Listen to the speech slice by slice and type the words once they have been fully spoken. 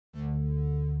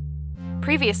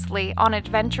Previously on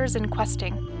Adventures in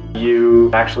Questing.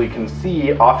 You actually can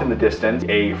see off in the distance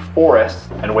a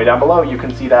forest, and way down below you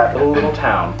can see that little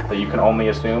town that you can only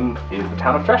assume is the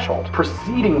town of Threshold.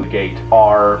 Preceding the gate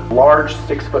are large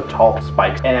 6-foot-tall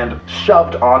spikes, and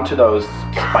shoved onto those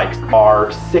spikes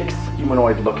are 6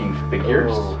 humanoid-looking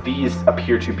figures. These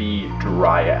appear to be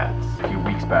dryads. A few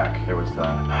weeks back, there was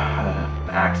an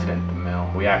accident at the mill.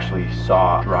 We actually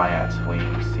saw dryads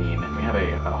fleeing the scene. We have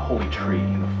a holy tree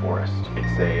in the forest.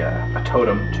 It's a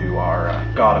totem to our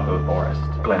god of the forest,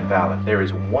 Glenvalid. There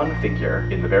is one figure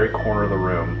in the very corner of the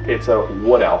room. It's a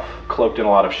wood elf, cloaked in a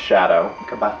lot of shadow.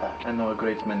 Kabatha, I know a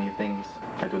great many things.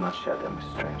 I do not share them with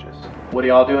strangers. What are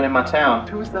y'all doing in my town?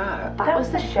 Who was that? That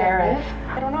was the sheriff.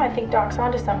 I don't know, I think Doc's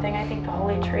onto something. I think the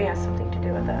holy tree has something to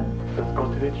do with it. Let's go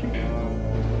to the tree.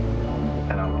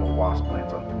 And a little wasp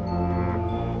lands on.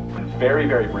 Very,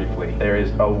 very briefly, there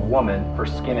is a woman. Her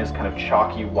skin is kind of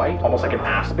chalky white, almost like an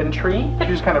aspen tree. She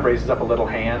just kind of raises up a little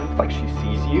hand, like she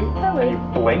sees you, and you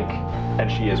blink,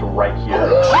 and she is right here,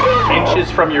 inches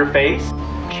from your face.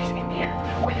 She's in here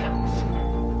with us.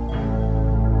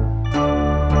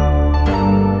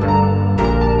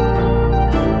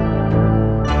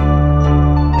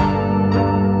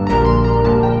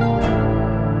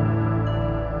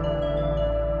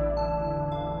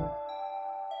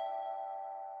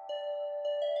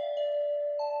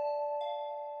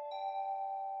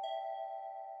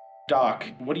 Doc,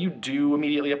 what do you do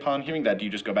immediately upon hearing that? Do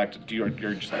you just go back to you're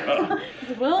just like, ugh,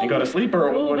 and go to sleep, or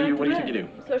what do you think you do?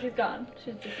 So she's gone.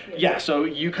 She's disappeared. Yeah, so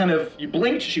you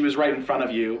blinked, she was right in front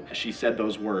of you. She said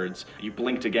those words. You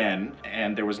blinked again,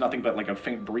 and there was nothing but like a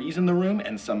faint breeze in the room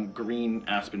and some green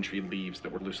aspen tree leaves that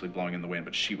were loosely blowing in the wind,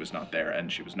 but she was not there, and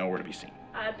she was nowhere to be seen.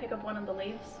 I pick up one of the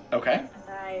leaves. Okay. And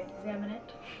I examine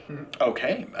it.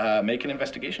 Okay, make an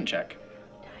investigation check.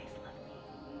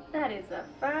 That is a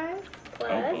 5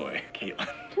 plus. Oh boy, Caitlin.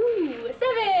 2,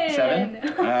 7.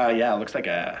 7? Yeah, looks like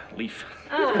a leaf.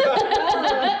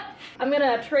 I'm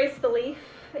gonna trace the leaf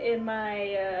in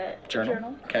my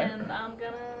journal. Okay. And I'm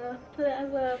gonna put it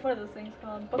as a, what are those things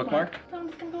called? Bookmark? So I'm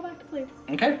just gonna go back to sleep.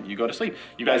 Okay, you go to sleep.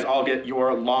 You guys all get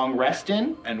your long rest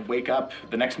in and wake up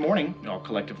the next morning. You all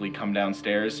collectively come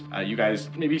downstairs. You guys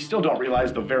maybe still don't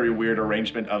realize the very weird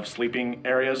arrangement of sleeping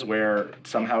areas where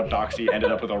somehow Doxy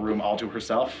ended up with a room all to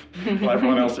herself while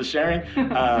everyone else is sharing.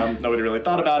 Nobody really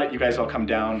thought about it. You guys all come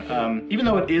down. Even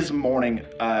though it is morning,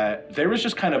 there is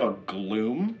just kind of a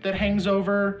gloom that hangs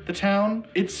over the town.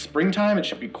 It's springtime. It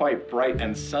should be quite bright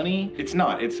and sunny. It's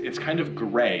not. It's kind of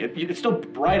gray. It's still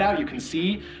bright out. You can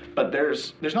see, but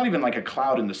there's not even like a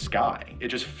cloud in the sky. It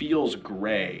just feels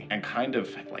gray and kind of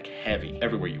like heavy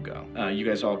everywhere you go. You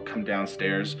guys all come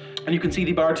downstairs, and you can see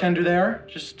the bartender there,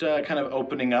 just kind of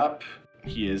opening up.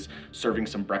 He is serving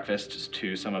some breakfast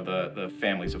to some of the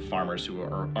families of farmers who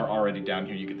are already down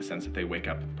here. You get the sense that they wake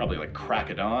up probably like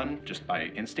crack of dawn just by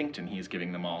instinct, and he's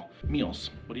giving them all meals.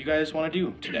 What do you guys want to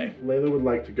do today? Layla would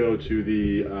like to go to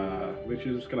the, I think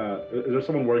she's just gonna, is there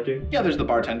someone working? Yeah, there's the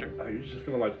bartender. I think she's just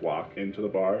gonna like walk into the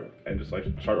bar and just like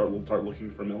start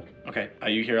looking for milk. Okay,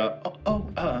 you hear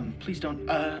please don't,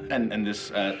 and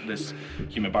this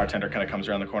human bartender kind of comes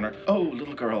around the corner. Oh,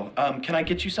 little girl, can I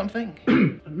get you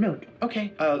something? Milk.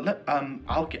 Okay,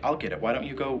 I'll get it. Why don't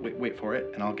you go wait for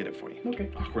it, and I'll get it for you. Okay.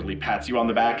 Awkwardly pats you on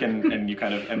the back and you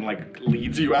kind of like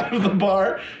leads you out of the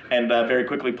bar, and very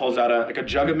quickly pulls out a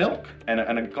jug of milk and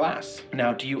a glass.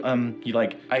 Now, do you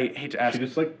like? I hate to ask. She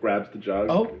just like grabs the jug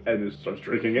and just starts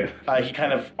drinking it. He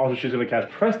kind of also she's gonna cast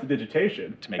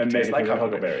prestidigitation to make it taste like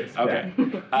huckleberries. Okay.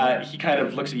 Yeah. He kind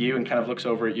of looks at you and kind of looks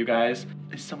over at you guys.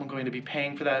 Is someone going to be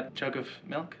paying for that jug of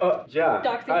milk? Yeah.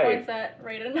 Doxy points at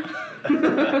Raiden.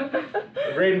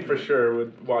 Raiden for sure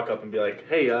would walk up and be like,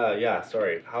 hey, yeah,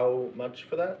 sorry, how much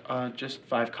for that? Just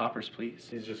 5 coppers, please.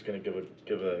 He's just gonna give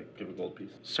a gold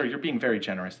piece. Sir, you're being very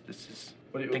generous. This is...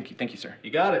 Thank you, sir.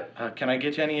 You got it. Can I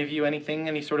get any of you anything?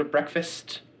 Any sort of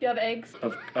breakfast? Do you have eggs?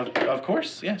 Of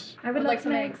course, yes. I would like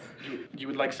some eggs. You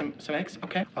would like some eggs?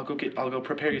 Okay. I'll go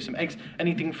prepare you some eggs.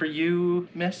 Anything for you,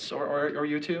 miss, or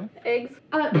you too? Eggs.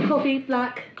 Coffee,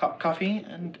 black. Coffee,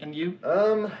 and you?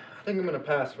 I think I'm gonna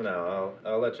pass for now.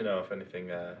 I'll let you know if anything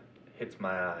hits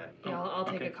my eye. Yeah, I'll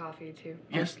take a coffee too.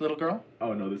 Yes, little girl?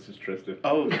 Oh no, this is Tristan.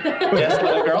 Oh, yes,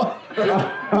 little girl?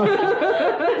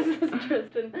 This is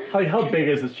Tristan. How big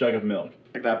is this jug of milk?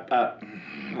 Like that,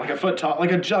 like a foot tall,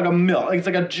 like a jug of milk. It's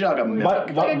like a jug of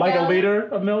milk. Like a liter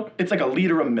of milk? It's like a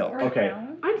liter of milk. Okay.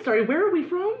 I'm sorry, where are we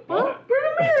from? Huh? We're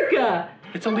in America.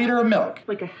 It's a liter of milk.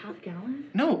 Like a half gallon?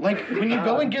 No, like when you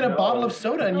go and get a bottle of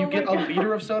soda and you get a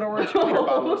liter of soda or a 2-liter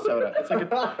bottle of soda. It's like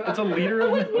it's a liter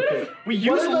of milk. We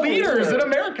use liters in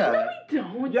America.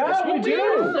 No, we don't. Yes, we do.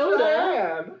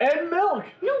 Soda. And milk.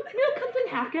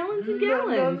 half gallons and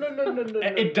gallons. No.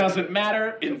 It doesn't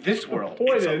matter in this world.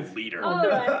 point It's is- a liter. All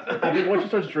right. I think once she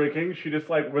starts drinking, she just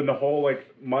like when the whole like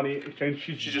money exchange,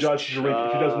 she just just drinking.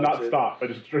 She does not chugs it. stop, but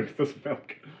just drinks this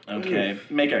milk. Okay,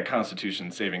 make a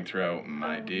Constitution saving throw,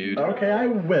 my dude. Okay, I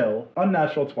will.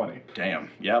 Unnatural 20. Damn.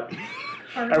 Yep.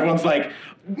 Everyone's like,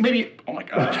 maybe. Oh my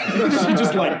god. She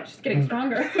just like, She's getting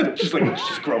stronger. she's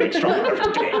growing stronger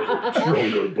every day.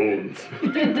 Stronger bones.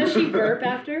 Does she burp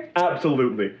after?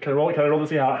 Absolutely. Can I roll to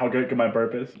see how good my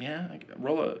burp is? Yeah.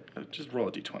 Just roll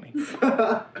a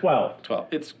d20. 12. 12.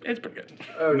 It's pretty good.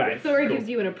 Nice. Thor Cool. gives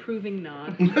you an approving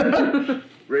nod.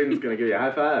 Raiden's gonna give you a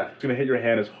high five. It's gonna hit your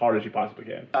hand as hard as you possibly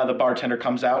can. The bartender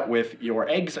comes out with your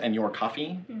eggs and your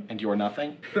coffee and your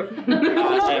nothing,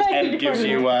 and gives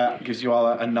you all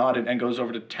a nod and goes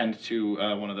over to tend to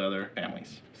one of the other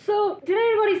families. So, did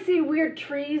anybody see weird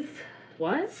trees?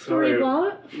 What? Sorry,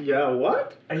 what? Yeah,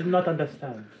 what? I do not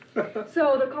understand.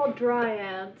 So, they're called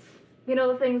dryads. You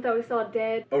know the things that we saw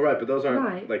dead? Oh, right, but those aren't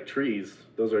Right. like trees.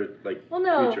 Those are like Well,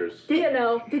 no. creatures. You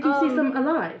know. Did you see some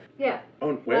alive? Yeah.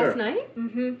 Oh, where? Last night?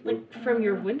 Mm-hmm. Like from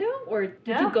your window? Or did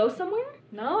Yeah. you go somewhere?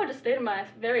 No, I just stayed in my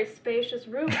very spacious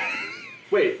room.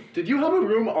 Wait, did you have a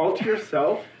room all to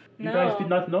yourself? You No. guys did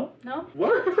not know? No?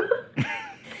 What?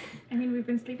 I mean, we've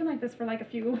been sleeping like this for like a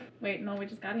few. Wait, no, we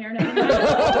just got here now.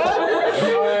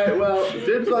 Alright, well,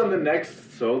 dibs on the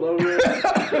next solo room.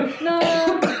 No,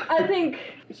 I think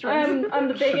I'm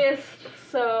the biggest,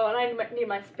 so and I need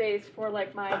my space for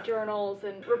like my journals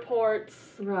and reports.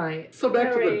 Right. So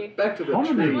back to Very- the How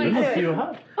many tree. rooms do you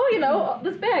have? Oh, you know,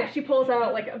 this bag. She pulls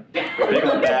out like a Big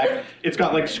old bag. It's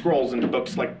got like scrolls and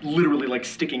books like literally like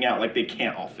sticking out like they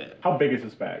can't all fit. How big is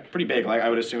this bag? Pretty big. Like I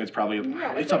would assume it's probably.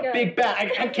 Yeah, it's it's a like a- big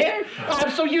bag. I can't.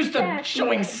 I'm so used to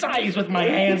showing size with my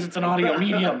hands. It's an audio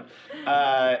medium.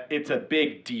 It's a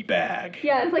big D bag.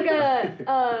 Yeah, it's like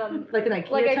a Like an IKEA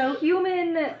like a tote?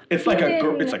 human. It's like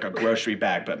human it's like a grocery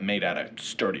bag, but made out of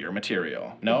sturdier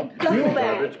material. No. duffel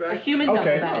Garbage bag. A bag? human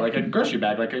Okay. duffel bag. Like a grocery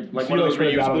bag, like So one of you, those like, put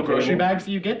it down on reusable the grocery table? bags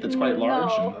that you get. That's quite large.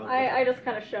 No, I just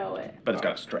kind of show it. But it's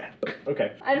got a strap.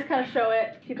 Okay. I just kind of show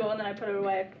it, people, and then I put it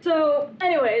away. So,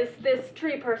 anyways, this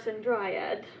tree person,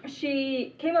 Dryad,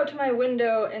 she came up to my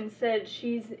window and said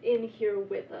she's in here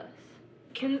with us.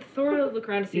 Can Thor look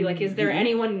around to see, like, is there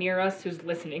anyone near us who's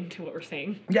listening to what we're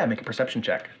saying? Yeah, make a perception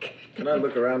check. Can I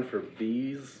look around for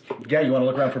bees? Yeah, you want to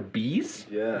look around for bees?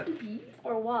 Yeah.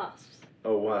 Or wasps.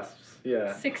 Oh, wasps.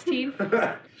 Yeah. 16. Roll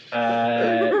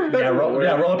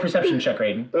a perception check,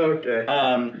 Raiden. Okay.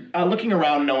 Looking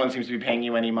around, no one seems to be paying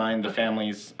you any mind. The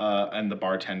families and the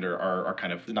bartender are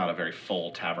kind of not a very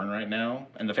full tavern right now,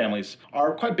 and the families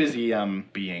are quite busy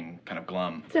being kind of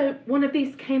glum. So one of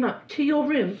these came up to your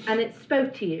room and it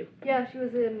spoke to you. Yeah, she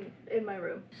was in my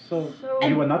room. So, So-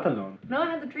 you were not alone No, I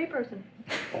had the tree person.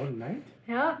 all night?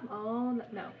 Yeah? Oh,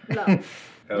 no. No. Hell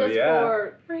Just yeah.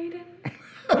 for Raiden.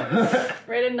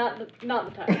 Raiden, not the type.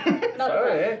 Not the type.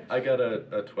 Sorry. I got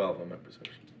a 12 on my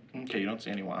perception. Okay, you don't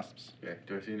see any wasps. Okay,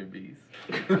 do I see any bees?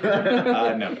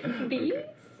 No. Bees?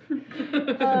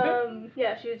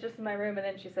 Yeah, she was just in my room, and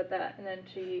then she said that, and then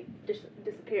she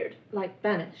disappeared. Like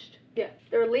vanished. Yeah,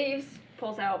 there were leaves.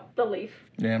 Pulls out the leaf.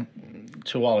 Yeah.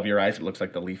 To all of your eyes, it looks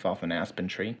like the leaf off an aspen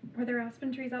tree. Were there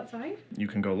aspen trees outside? You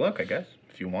can go look, I guess,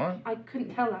 if you want. I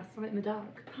couldn't tell last night in the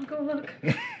dark. I'll go look.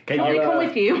 Okay, I'll you, come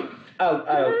with you.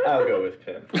 I'll go with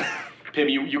Pim. Pim,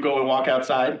 you go and walk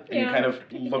outside, and you Yeah, kind of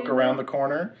I can look do around that. the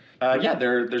corner.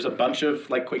 There's a bunch of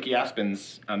like quickie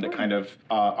aspens that kind of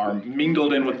are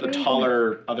mingled in with the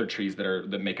taller other trees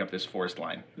that make up this forest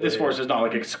line. This forest is not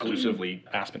like exclusively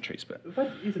aspen trees, but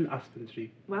What is an aspen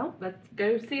tree? Well, let's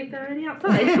go see if there are any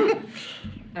outside.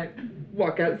 I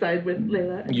walk outside with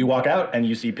Layla. you walk out and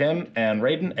you see Pim and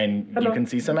Raiden, and you Hello. can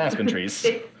see some aspen trees.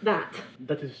 It's that.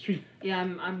 That is a tree. Yeah,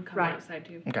 I'm coming Right. outside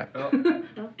too. Okay.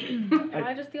 Am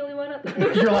I just the only one at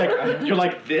the You're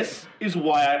like, this is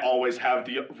why I always have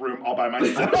the room all by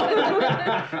myself.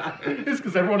 It's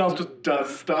because everyone else just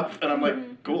does stuff, and I'm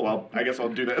like, cool, I guess I'll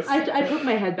do this. I put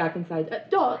my head back inside.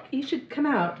 Doc, you should come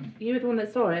out. You were the one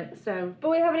that saw it, so. But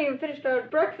we haven't even finished our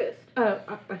breakfast. Oh,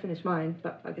 I finished mine,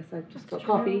 but I guess I just got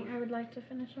coffee. I would like to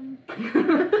finish them.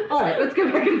 All right, let's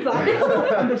go back I inside.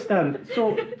 don't understand.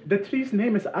 So the tree's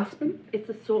name is aspen, It's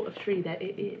the sort of tree that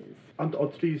it is. and all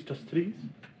trees just trees.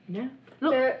 No.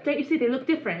 Look, They're- don't you see? They look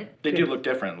different. They do look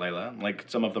different, Layla. Like,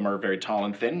 some of them are very tall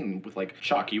and thin and with, like,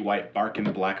 chalky white bark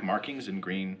and black markings and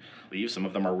green leaves. Some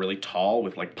of them are really tall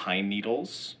with, like, pine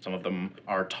needles. Some of them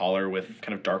are taller with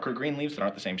kind of darker green leaves that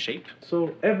aren't the same shape.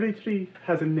 So every tree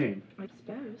has a name. I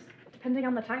suppose. depending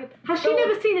on the type. Has she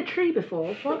never seen a tree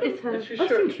before? What is her... I've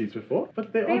seen trees before,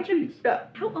 but they are trees. Yeah.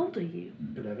 How old are you?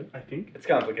 11, I think. It's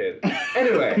complicated.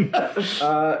 Anyway,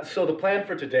 so the plan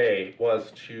for today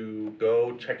was to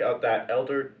go check out that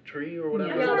elder tree or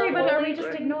whatever. Yeah, Sorry, but are we right. just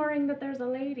ignoring that there's a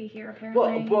lady here,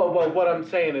 apparently? Well, what I'm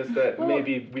saying is that Well,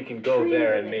 maybe we can go tree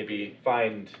there and lady. maybe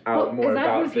find out Well, more is that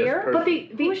about who's this here? person. But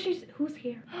the Who's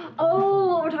here?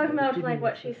 Oh, we're talking about like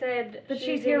what she said. That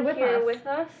she's here in with here us. with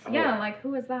us. Yeah, like,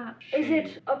 who is that? Is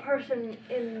it a person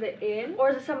in the inn,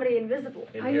 or is it somebody invisible?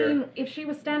 In I here. mean, if she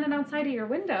was standing outside of your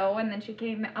window and then she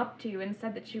came up to you and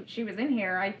said that she was in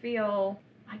here, I feel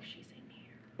like she's in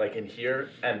here. Like in here,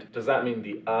 and does that mean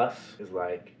the us is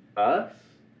like us?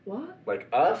 What? Like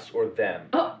us or them?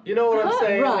 Oh, You know what I'm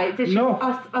saying? right. Did she, No.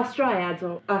 us dryads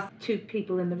or us two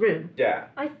people in the room? Yeah.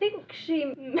 I think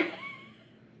she.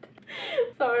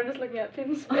 Sorry, I'm just looking at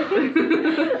Pim's face.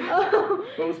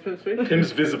 What was Pim's face?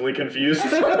 Tim's visibly confused.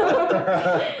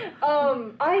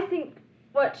 I think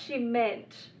what she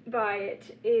meant by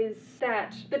it is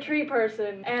that the tree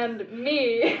person and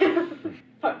me.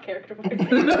 Fuck character voice.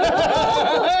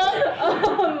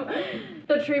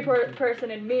 The tree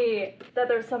person and me, that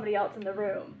there's somebody else in the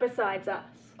room besides us.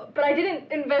 But I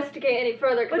didn't investigate any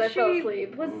further because I But fell she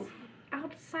asleep. was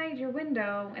outside your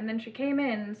window and then she came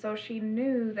in, so she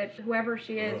knew that whoever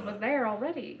she is was there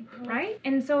already, right?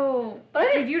 And so, But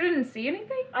I you didn't see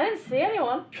anything? I didn't see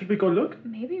anyone. Should we go look?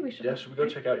 Maybe we should. Yeah, should we go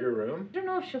check out your room? I don't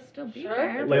know if she'll still be Sure.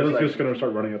 there. Layla's like- just gonna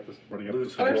start running up the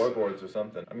Lose some stairs. floorboards or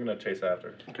something. I'm gonna chase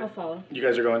after. I'll follow. You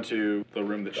guys are going to the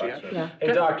room that she Doc's had? room. Yeah.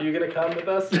 Hey Doc, are you gonna come with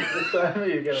us this time or are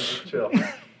you gonna just chill?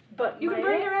 But You my can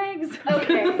bring your eggs.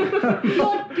 Okay. do you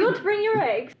want to bring your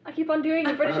eggs? I keep on doing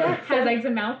the British Has accent. eggs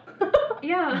in mouth.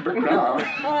 Yeah.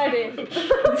 I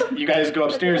did. You guys go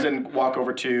upstairs and walk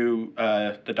over to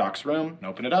the doc's room and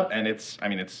open it up, and it's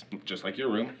just like your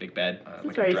room, big bed, It's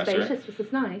like a very dresser. spacious. This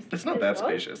is nice. It's not Is that it what?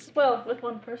 spacious. Well, with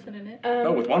one person in it.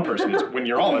 No, with one person, it's, when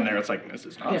you're all in there, it's like, this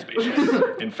is not Yeah.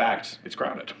 spacious. In fact, it's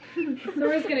crowded.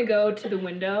 Sora's gonna go to the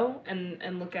window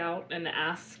and look out and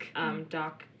ask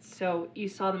Doc. So you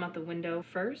saw them out the window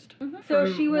first? So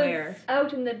From she was where?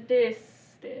 out in the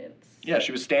distance. Yeah,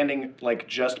 she was standing, like,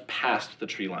 just past the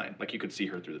tree line. Like, you could see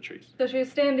her through the trees. So she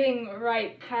was standing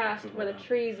right past where the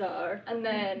trees are, and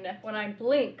then when I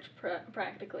blinked,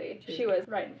 practically, she was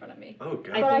right in front of me. Oh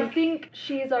god. I But I think- think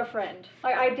she's our friend.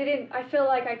 I feel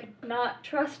like I could not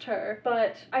trust her,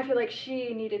 but I feel like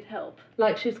she needed help.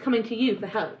 Like she was coming to you for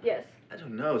help. Yes. I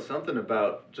don't know, something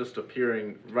about just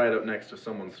appearing right up next to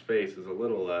someone's face is a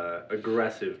little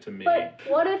aggressive to me. But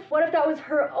what if that was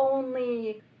her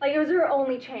only, like, it was her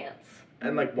only chance?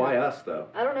 And like, why us though?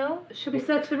 I don't know. Should we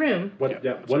search the room? What? Yeah,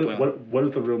 Yeah. what's What? the plan? What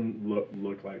does the room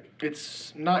look like?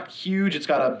 It's not huge. It's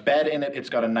got a bed in it. It's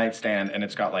got a nightstand, and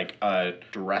it's got like a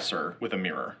dresser with a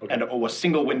mirror Okay. and a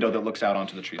single window that looks out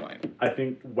onto the tree line. I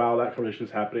think while that conversation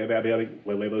is happening, I think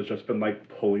Layla's just been like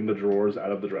pulling the drawers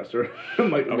out of the dresser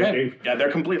and like Okay. looking. Yeah,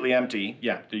 they're completely empty.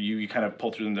 Yeah, you kind of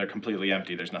pull through them. They're completely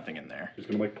empty. There's nothing in there. She's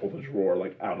gonna like pull the drawer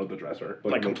like out of the dresser.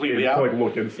 Like look completely in- out? To, like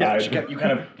look Yeah, inside. you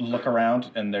kind of look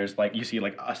around, and there's like you see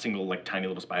like a single like tiny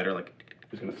little spider. Like,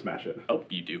 She's gonna smash it. oh,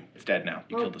 you do. It's dead now.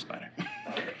 You Oh. killed the spider.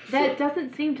 There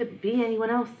doesn't seem to be anyone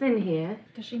else in here.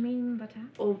 Does she mean the town?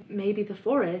 Or maybe the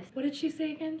forest. What did she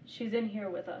say again? She's in here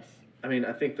with us. I mean,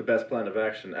 I think the best plan of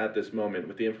action at this moment,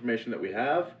 with the information that we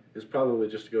have, is probably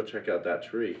just to go check out that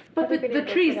tree. But I think we the need to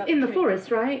go tree's check out in the the tree. forest,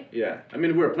 right? Yeah, I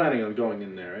mean, we're planning on going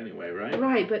in there anyway, right?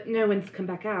 Right, but no one's come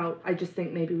back out. I just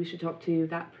think maybe we should talk to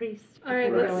that priest. All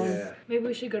right, before we Right, go in. yeah. Maybe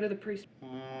we should go to the priest.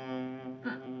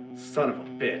 Son of a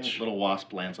bitch. Little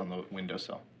wasp lands on the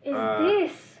windowsill. Is Uh,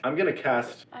 this? I'm gonna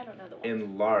cast I don't know the one.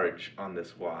 Enlarge on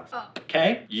this wasp.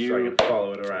 Okay, So I you can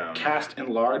follow it around. cast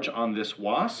enlarge on this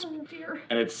wasp, Oh dear.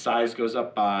 and its size goes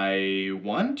up by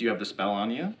 1. Do you have the spell on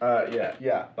you?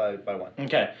 Yeah, by one.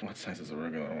 Okay. What size is a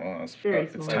regular wasp? Very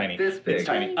It's small. tiny. This big. It's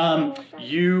tiny.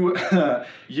 You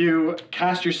you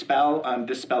cast your spell.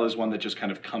 This spell is one that just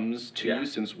kind of comes to Yeah. you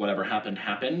since whatever happened.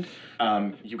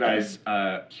 You guys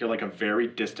hear like a very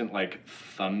distant like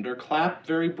thunderclap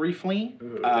very briefly,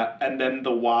 Ooh. and then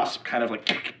the wasp kind of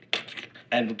like.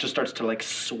 And just starts to like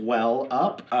swell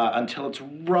up until it's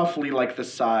roughly like the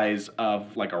size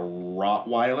of like a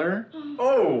Rottweiler,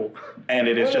 Oh! and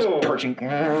it is just Oh. perching.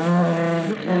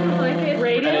 Like it.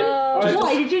 And Just-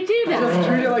 Why did you do Just that?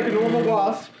 treat it like a normal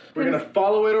wasp. We're gonna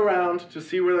follow it around to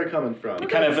see where they're coming from. It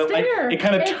kind of like it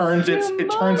kind of It's turns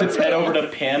its head over to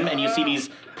humongous. Pim, and you see these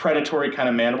predatory kind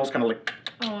of mandibles kind of like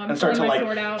Oh, I'm and start to pulling my like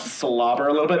sword out. slobber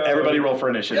a little bit. Everybody roll for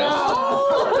initiative.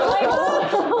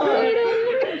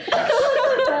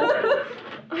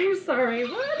 I'm sorry.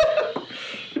 What?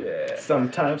 Yeah.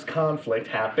 Sometimes conflict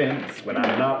happens when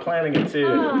I'm not planning it to.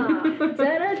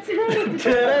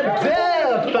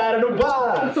 Da-da-da. Fighting a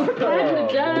wasp.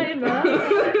 Vagina.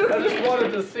 I just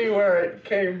wanted to see where it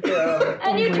came from.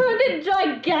 And you turned it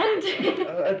gigantic.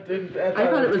 I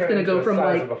thought it was gonna go from,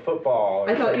 size like- of a football.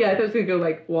 I thought it was gonna go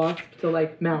like wasp to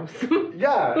like mouse.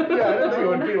 Yeah, I didn't think it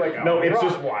would be like a No, it's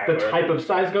just the Rottweiler. type of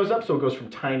size goes up, so it goes from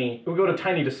tiny. It would go to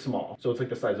tiny to small, so it's like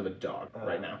the size of a dog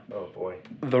right now. Oh boy.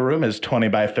 The room is 20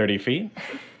 by 30 feet.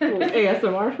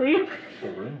 ASMR for you. The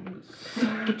room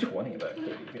is 20 by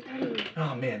 30 feet.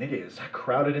 Oh man, it is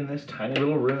crowded in this tiny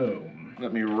little room.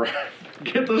 Let me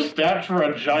get the stats for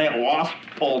a giant wasp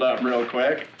pulled up real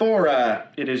quick. Thora,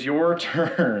 it is your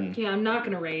turn. Yeah, I'm not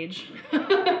gonna rage for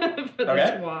Okay.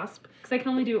 this wasp. Because I can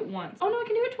only do it once. Oh no, I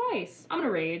can do it twice. I'm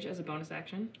gonna rage as a bonus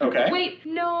action. Okay. Wait,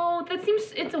 no, that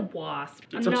seems, it's a wasp.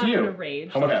 It's I'm up not to you. gonna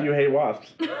rage. How much Okay. do you hate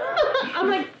wasps? I'm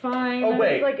like, fine. Oh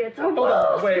wait. Like it's a Hold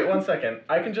on. Wait 1 second.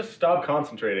 I can just stop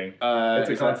concentrating. It's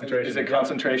a Is concentration. Is it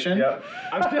concentration? Yep.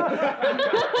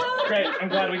 Great. I'm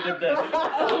glad we did this.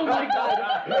 Oh my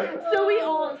god. So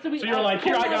So you're like,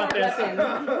 here, I got this.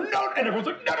 No, and everyone's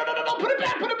like, no, put it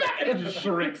back, and it just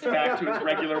shrinks back to its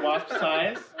regular wasp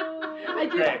size.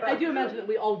 I do imagine that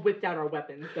we all whipped out our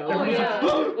weapons though. Oh,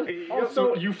 yeah.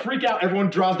 So you freak out, everyone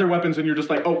draws their weapons, and you're just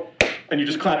like, oh, and you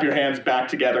just clap your hands back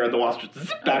together, and the wasp just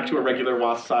zip back to a regular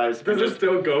wasp size. Does it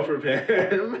still go for him?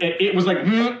 It was like,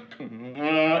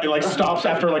 it like stops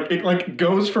after it like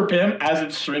goes for Pim as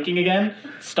it's shrinking again,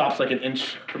 stops like an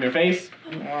inch from your face.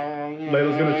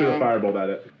 Layla's gonna shoot a firebolt at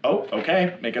it. Oh,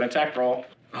 okay, make an attack roll.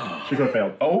 She's gonna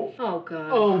fail. Oh, Oh god.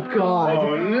 Oh god.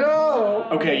 Oh no!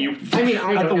 okay, you I mean,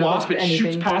 I at the don't know wasp, it anything.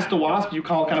 shoots past the wasp, you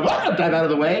call kind of, dive out of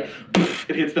the way,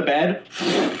 it hits the bed,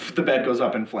 the bed goes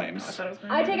up in flames.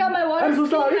 I take out my water so skin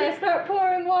sorry. and I start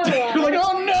pouring water on You're like, it.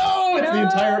 oh no! It's the No,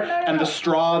 entire, no, and no. the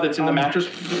straw that's in the mattress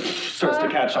starts to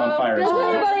catch on fire as Does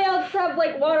well. anybody else have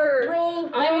like water?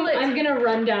 I'm gonna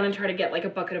run down and try to get like a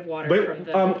bucket of water Wait, from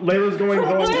the Layla's going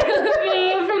home.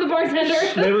 from the bartender.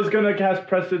 Layla's gonna cast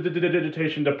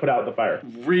prestidigitation to put out the fire.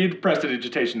 Read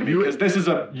prestidigitation to me, because this is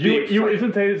a You big you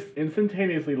fire.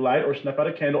 instantaneously light or snuff out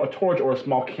a candle, a torch, or a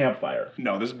small campfire.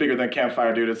 No, this is bigger than a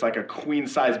campfire, dude. It's like a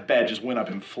queen-size bed just went up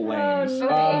in flames.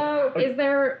 Oh, Okay.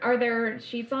 Are there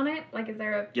sheets on it? Like, is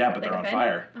there a Yeah, but like they're a on bed?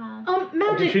 fire. Oh.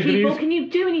 Magic she's gonna people, use can you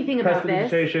do anything about this?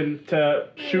 Prestidigitation to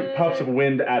shoot puffs of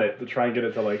wind at it to try and get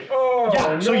it to like. Oh,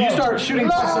 Yeah, so you start shooting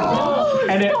puffs of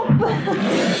wind, and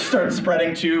it starts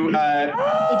spreading to, it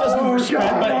doesn't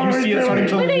spread, but you see it starting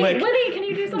to Winnie, lick. Winnie, can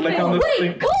you do something? Lick on the Wait,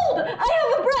 thing. cold! I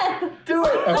have a breath! Do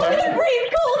it! I'm Okay. gonna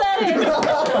breathe cold at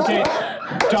it!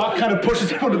 Okay, Doc kind of pushes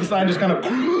him to the side, just kind of,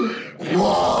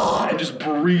 and just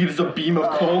breathes a beam of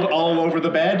cold all over the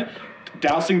bed,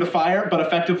 dousing the fire, but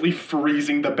effectively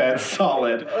freezing the bed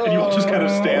solid. And you all just kind of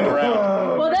stand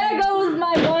around. Well, there goes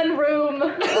my one room.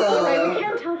 Alright, we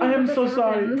can't tell them I am what so this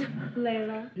sorry. happened.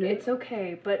 Layla, it's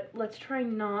okay, but let's try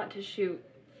not to shoot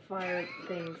fire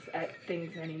things at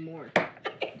things anymore.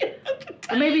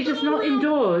 Or maybe just not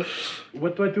indoors.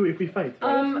 What do I do if we fight?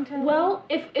 Well,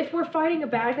 if we're fighting a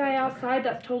bad guy outside,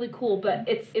 that's totally cool, but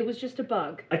it was just a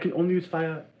bug. I can only use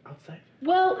fire outside.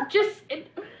 Well, just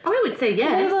I would say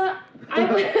yes. Layla,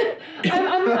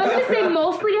 I'm gonna say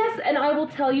mostly yes, and I will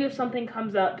tell you if something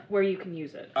comes up where you can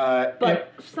use it.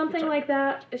 But something like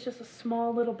that is just a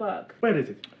small little bug. Where is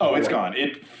it? Oh, it's gone.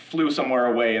 It flew somewhere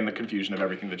away in the confusion of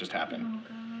everything that just happened.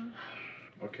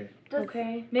 Okay.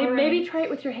 Okay. Maybe try it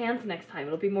with your hands next time.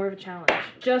 It'll be more of a challenge.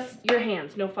 Just your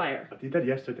hands, no fire. I did that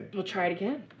yesterday. We'll try it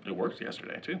again. It worked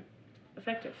yesterday, too.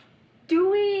 Effective.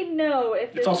 Do we know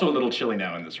if It's also a little chilly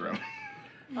now in this room.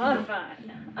 I'm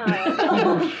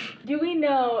fine. Do we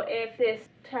know if this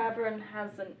tavern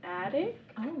has an attic?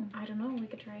 Oh, I don't know. We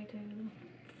could try to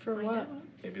For find what? out.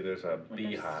 Maybe there's a Like, there's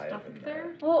beehive stuff in there?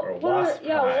 there. Well, Or a what wasp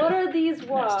are, hive. what are these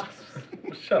wasps?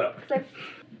 Shut up. It's like,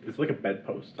 It's like a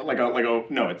bedpost.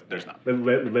 No, there's not. Then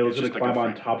Layla's It's gonna just like climb a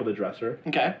on frame. top of the dresser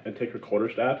Okay. and take her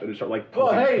quarterstaff and just start like. Oh,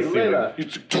 poking hey, the ceiling. Layla.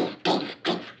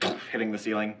 You hitting the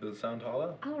ceiling. Does it sound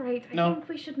hollow? Alright, I No. think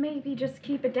we should maybe just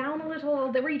keep it down a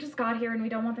little. That we just got here and we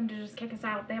don't want them to just kick us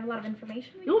out. They have a lot of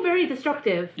information. You're very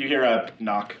destructive. You hear a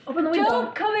knock. Open the window.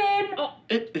 don't come in!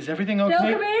 Is everything okay?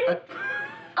 Don't come in!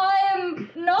 I am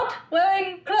not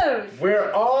wearing clothes.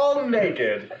 We're all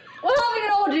naked. We're having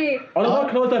an orgy. All of our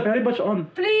clothes are very much on.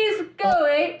 Please go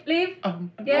away. Leave.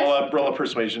 Yes. Roll a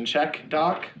persuasion check,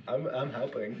 Doc. I'm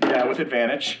helping. Yeah, with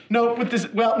advantage. No, with this.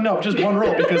 Well, no, just one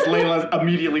roll because Layla's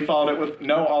immediately followed it with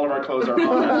no. All of our clothes are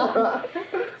on.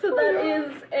 So that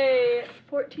is a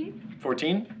 14.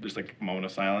 14. There's like a moment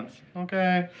of silence.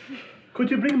 Okay. Could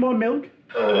you bring more milk?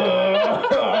 Oh,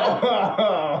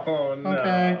 no.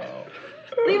 Okay.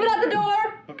 Leave it at the door.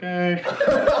 Okay.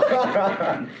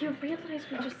 You realize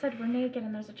we just said we're naked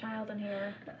and there's a child in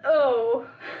here. Oh.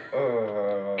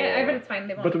 I bet it's fine.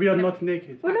 They won't. But we are not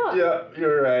naked. We're not. Yeah,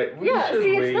 you're right. We Yeah, should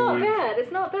see, it's not leave. bad.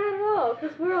 It's not bad at all,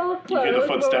 because we're all You clothed. hear the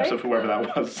footsteps we're of whoever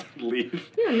that was leave.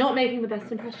 You're not making the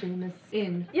best impression in this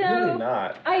inn. You know, Really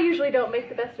not. I usually don't make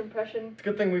the best impression. It's a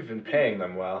good thing we've been paying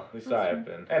them well. At least I have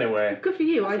been. Anyway, Good for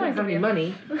you. I don't nice have of any you.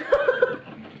 money.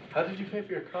 how did you pay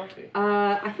for your coffee?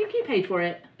 I think you paid for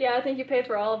it. Yeah, I think you paid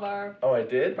for all of our Oh, I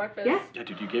did? breakfast. Yeah. Yeah,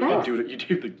 dude, you gave Thanks.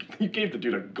 you gave the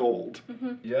dude a gold.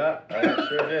 Yeah, I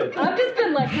sure did. I've just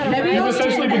been like kind of. Maybe You've you'll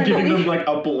essentially been get giving it. them like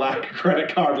a black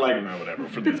credit card, like no, whatever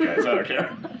for these guys, I don't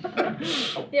care.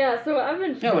 Yeah, so I've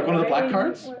been. Yeah, like one of the black writing-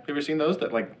 cards. You ever seen those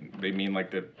that like they mean like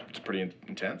that it's pretty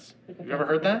intense? Have you ever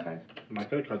heard that? My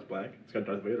credit card's black. It's got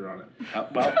Darth Vader on it.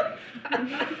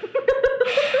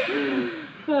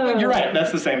 Well, you're right.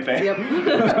 That's the same thing. Yep.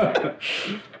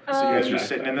 So you guys are just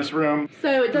sitting in this room,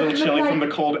 So it a little doesn't chilly look from like.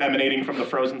 the cold emanating from the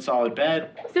frozen solid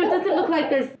bed. So it doesn't look like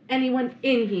there's anyone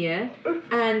in here,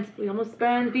 and we almost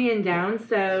burned the inn down.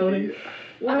 So I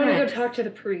Why don't we go next? talk to the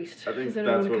priest? think Does that's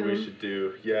anyone what we come? should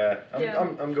do. Yeah, Yeah.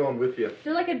 I'm going with you. Is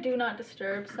there like a do not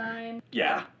disturb sign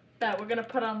Yeah. that we're gonna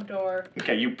put on the door?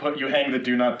 Okay, you hang the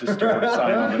do not disturb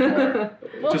sign on the door.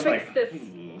 We'll Just fix like- this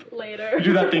later. You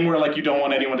do that thing where like you don't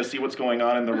want anyone to see what's going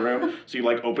on in the room, so you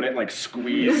like open it and like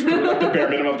squeeze through like the bare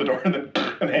minimum of the door and then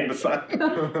and hang the sign.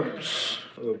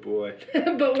 Oh boy.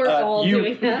 But we're all you,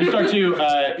 doing that.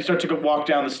 You start to go walk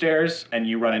down the stairs and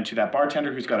you run into that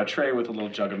bartender who's got a tray with a little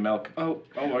jug of milk. Oh,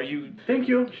 are you? Thank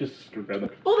you. Just grab the.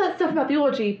 all that stuff about the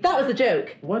orgy, that was a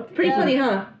joke. What? Pretty funny,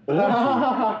 huh? I'm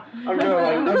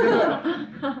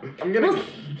gonna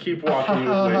keep walking you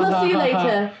with. We'll see you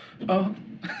later. Oh.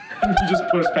 You just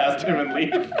push past him and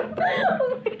leave.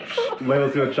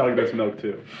 Layla's gonna chug this milk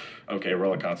too. Okay,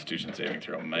 roll a Constitution saving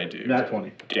throw, my dude. Nat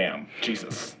 20. Damn,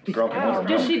 Jesus. The girl can Wow. hold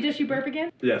her Does milk. she burp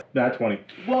again? Yes, nat 20.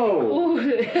 Whoa. Ooh.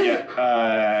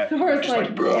 Yeah, Thor's just like,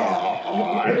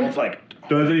 and it's like,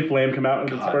 Does any flame come out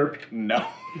of its burp? no.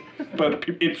 But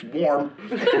it's warm.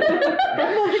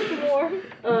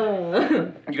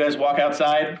 You guys walk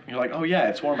outside, you're like, oh yeah,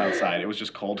 it's warm outside. It was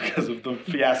just cold because of the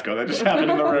fiasco that just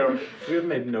happened in the room. We have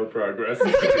made no progress.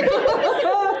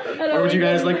 Where would you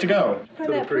guys like to go? To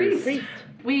the priest.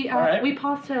 We All right. we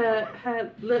passed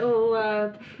her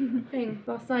little thing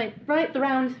last night. Right, the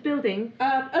round building.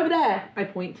 Over there. I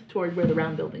point toward where the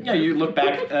round building. Yeah, is. you look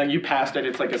back, you passed it.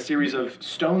 It's like a series of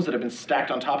stones that have been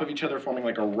stacked on top of each other, forming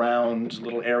like a round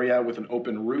little area with an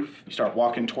open roof. You start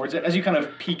walking towards it. As you kind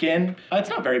of peek in, it's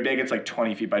not very big. It's like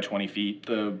 20 feet by 20 feet.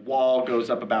 The wall goes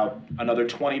up about another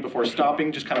 20 before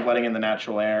stopping, just kind of letting in the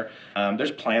natural air. There's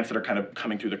plants that are kind of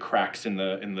coming through the cracks in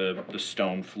the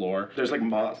stone floor. There's like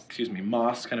moss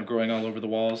kind of growing all over the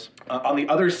walls. On the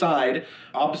other side,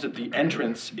 opposite the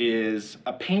entrance, is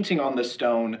a painting on the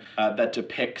stone that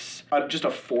depicts just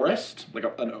a forest, like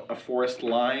a forest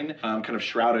line, kind of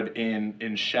shrouded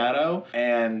in shadow.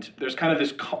 And there's kind of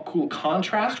this cool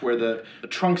contrast where the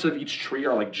trunks of each tree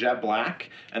are like jet black,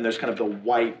 and there's kind of the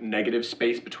white negative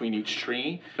space between each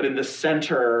tree. But in the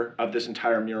center of this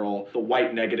entire mural, the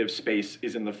white negative space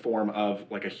is in the form of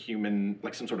like a human,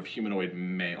 like some sort of humanoid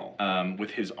male,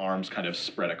 with his arms kind of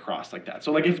spread across like that.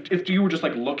 So like if you were just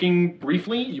like looking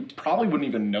briefly, you probably wouldn't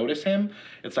even notice him.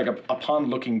 It's like upon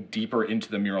looking deeper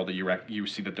into the mural that you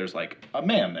see that there's like a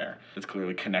man there that's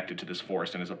clearly connected to this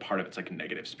forest and is a part of its like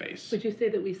negative space. Would you say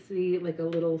that we see like a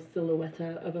little silhouette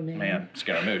of a man? Man,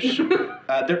 Scaramouche.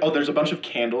 There's a bunch of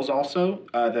candles also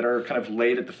that are kind of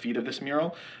laid at the feet of this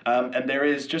mural. And there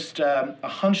is just a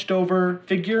hunched over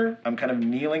figure kind of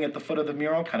kneeling at the foot of the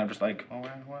mural, kind of just like,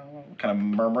 kind of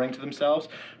murmuring to themselves,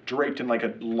 draped in like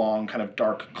a long kind of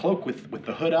dark cloak with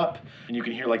the hood up. And you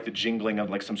can hear like the jingling of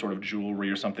like some sort of jewelry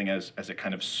or something as it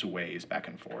kind of sways back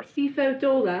and forth. Sifo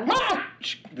Dola.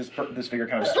 This figure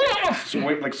kind of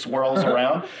swirls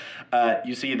around.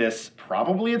 You see this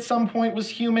probably at some point was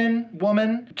human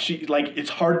woman. She like it's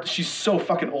hard. She's so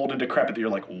fucking old and decrepit that you're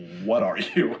like, what are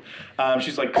you?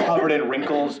 She's like covered in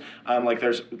wrinkles. Like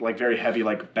there's like very heavy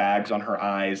like bags on her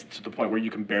eyes to the point where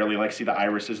you can barely like see the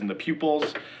irises and the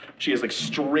pupils. She has like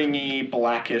stringy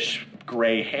blackish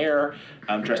gray hair,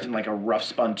 dressed in like a rough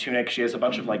spun tunic. She has a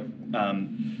bunch of like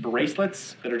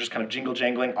bracelets that are just kind of jingle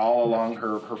jangling all along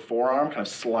her forearm, kind of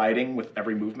sliding with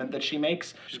every movement that she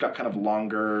makes. She's got kind of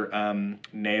longer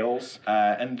nails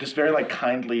and this very like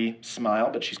kindly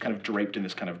smile, but she's kind of draped in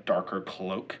this kind of darker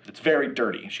cloak. It's very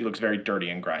dirty. She looks very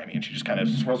dirty and grimy, and she just kind of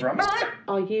swirls around.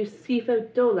 Are you Sifo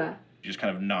Dola? She just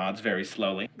kind of nods very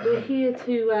slowly. We're here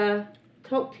to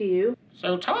talk to you.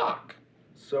 So talk.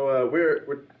 So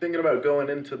we're thinking about going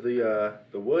into the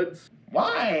woods.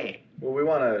 Why? Well, we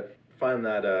want to find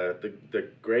that the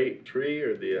great tree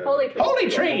or the Holy tree. Holy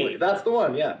tree! That's the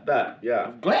one. Yeah, that.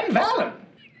 Yeah. Glen Valen!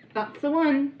 That's the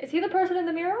one. Is he the person in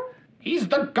the mural? He's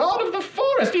the god of the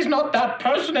forest. He's not that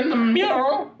person in the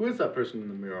mural. Who is that person in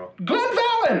the mural? Glen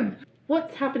Valen!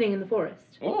 What's happening in the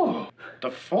forest? Oh,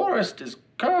 the forest is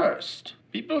cursed.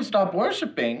 People stop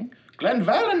worshipping. Glen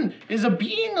Valen is a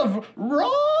being of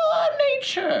raw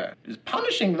nature. Is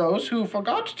punishing those who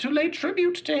forgot to lay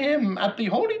tribute to him at the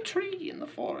holy tree in the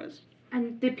forest.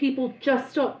 And did people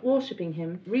just stop worshipping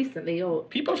him recently, or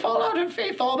People fall out of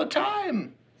faith all the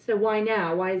time. so why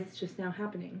now? Why is this just now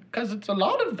happening? Because it's a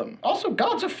lot of them. Also,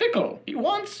 gods are fickle. He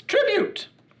wants tribute.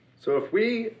 So if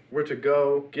we were to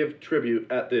go give tribute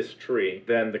at this tree,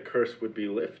 then the curse would be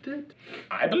lifted?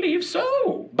 I believe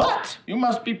so. But you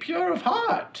must be pure of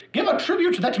heart. Give a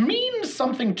tribute that means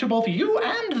something to both you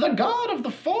and the god of the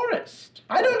forest.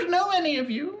 I don't know any of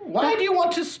you. Why do you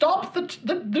want to stop the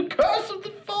curse of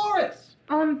the forest?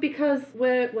 Because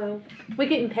we're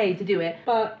getting paid to do it,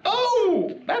 but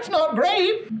Oh, that's not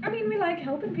great. I mean, we like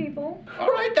helping people. All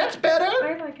right, that's better.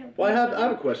 I like helping. I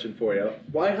have a question for you.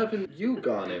 Why haven't you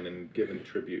gone in and given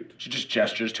tribute? She just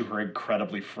gestures to her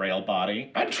incredibly frail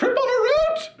body. I'd trip on a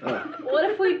root. What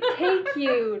if we take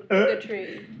you to the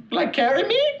tree? Like carry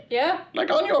me? Yeah? Like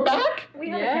on your back? We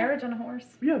have Yeah. a carriage and a horse.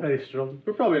 We are very strong.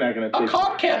 We're probably not going to A take.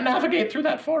 cart can't navigate through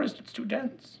that forest. It's too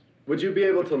dense. Would you be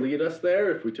able to lead us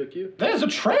there if we took you? There's a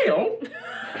trail.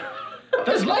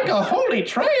 There's like a holy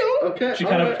trail. Okay. She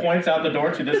kind of points out the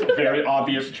door to this very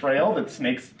obvious trail that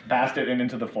snakes past it and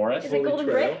into the forest. Is it golden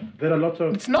brick? There are lots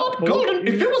of. It's not golden.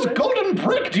 If it was golden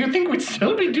brick, do you think we'd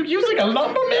still be using a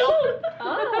lumber mill?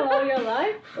 Oh, all your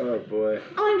life? Oh boy.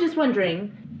 I'm just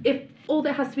wondering if all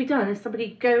that has to be done is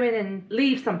somebody go in and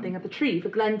leave something at the tree for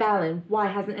Glen Valen. Why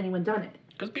hasn't anyone done it?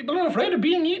 Because people are afraid of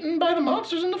being eaten by the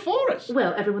monsters in the forest.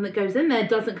 Well, everyone that goes in there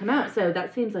doesn't come out, so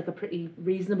that seems like a pretty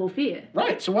reasonable fear.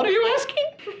 Right, so what are you asking?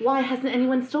 Why hasn't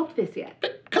anyone stopped this yet?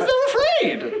 Because they're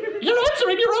afraid. You're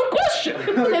answering your own question.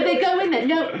 So they go in there.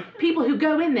 No, people who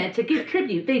go in there to give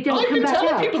tribute, they don't I've come been back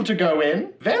telling out. people to go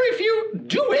in. Very few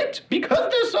do it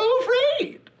because they're so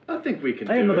afraid. I think we can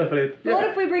I am do not it. afraid. What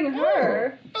if we bring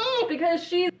her? Oh, Because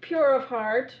she's pure of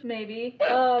heart, maybe.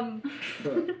 Do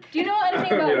you know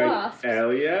anything about Be like, wasps?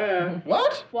 Hell yeah.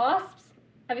 what? Wasps?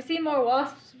 Have you seen more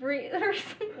wasps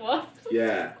wasps?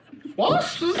 Yeah.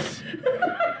 Wasps?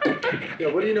 Yeah,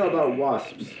 what do you know about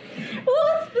wasps?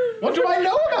 Wasps! What do I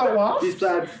know about wasps?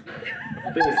 Besides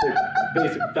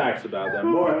basic facts about them.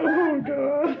 More. Oh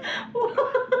god.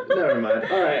 Never mind.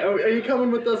 All right. Are you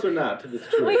coming with us or not to this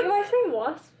tree? Wait, am I saying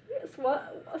wasps? Yes,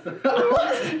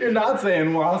 wasps. You're not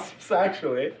saying wasps,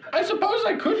 actually. I suppose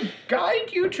I could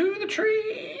guide you to the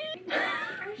tree.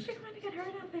 She's going to get hurt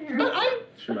out there. But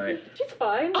She might. She's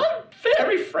fine. I'm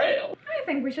very frail. I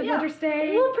think we should Yeah. let her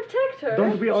stay. We'll protect her.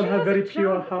 Don't we all She have has very a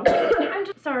pure job. hearts? I'm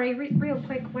just sorry, real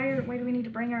quick. Why do we need to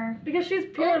bring her? Because she's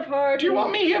pure of heart. Do you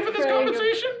want me here for this Praying of-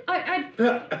 conversation? I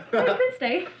could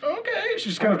stay. Okay. She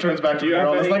just kind of turns back to you the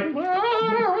mural have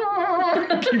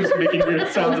and is like, keeps making weird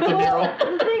sounds at the mural.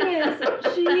 The thing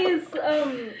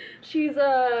is, she's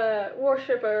a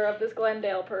worshipper of this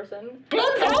Glendale person.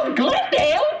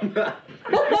 Glendale?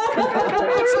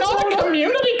 It's not a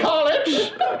community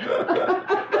college.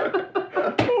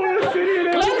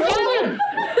 Glen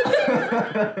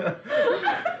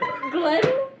Glen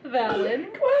Valen.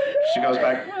 She goes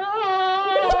back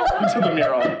to the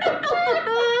mural.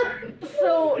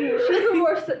 So she's a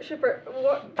worshipper.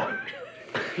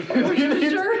 do you need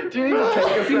to take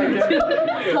a second?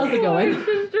 How's it going?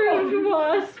 Sister of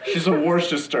wasp. She's a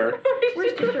Worcester.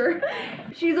 Worshipper.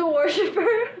 She's a worshipper.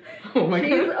 Oh my She's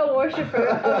god. a worshipper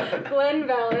of Glen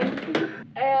Valen.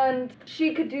 And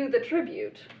she could do the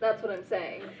tribute. That's what I'm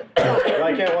saying.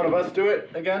 Why can't one of us do it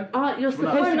again? You're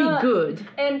supposed We're to not. be good.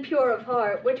 And pure of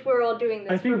heart, which we're all doing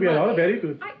this I think for we are all money. very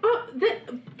good.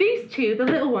 These two, the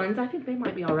little ones, I think they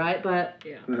might be alright, but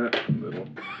Little.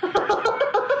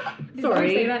 Did you say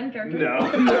sorry. that in character?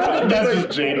 No. That's just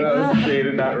Jaden. That was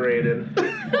Jaden, not Raiden.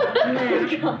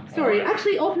 Sorry,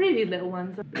 actually, all three of you little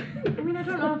ones. I mean, I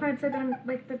don't know if I'd say that I'm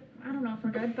like the. I don't know if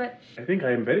we're good, but I think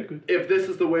I am very good. If this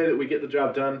is the way that we get the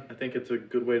job done, I think it's a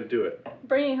good way to do it.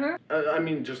 Bringing her? I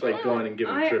mean, just like going and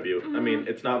giving tribute. I mean,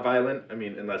 it's not violent. I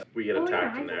mean, unless we get oh yeah,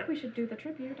 attacked I in there. think we should do the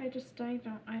tribute. I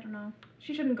don't know.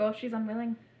 She shouldn't go if she's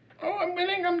unwilling. Oh, I'm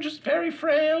willing. I'm just very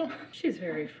frail. She's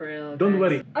very frail. Don't guys.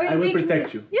 worry, I will we can-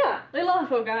 protect you. Yeah,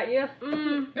 Lilafo got you.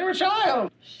 You're a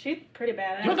child. She's pretty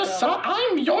badass. You're the though.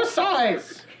 I'm your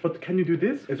size. But can you do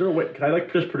this? Is there a way? Can I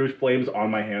like just produce flames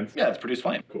on my hands? Yeah, it's produce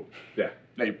flame. Cool. Yeah.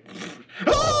 They.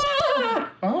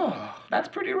 Ah! Oh, that's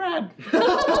pretty rad.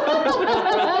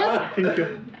 Thank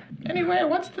you. Anyway,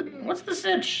 what's the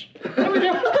sitch? What are we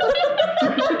doing?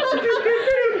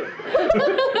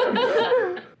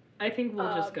 I think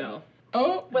we'll just go.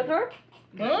 Oh, With her?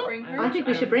 oh. Bring her? I think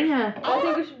we should bring her. I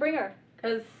think we should bring her.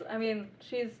 Because, I mean,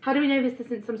 she's. How do we know this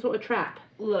isn't some sort of trap?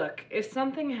 Look, if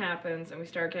something happens and we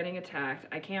start getting attacked,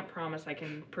 I can't promise I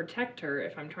can protect her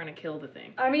if I'm trying to kill the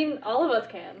thing. I mean, all of us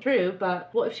can. True, but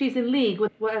what if she's in league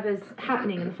with whatever's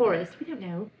happening in the forest? We don't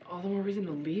know. All the more reason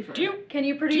to leave her. Can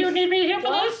you produce. Do you need me here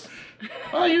for this?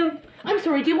 Are you? I'm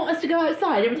sorry, do you want us to go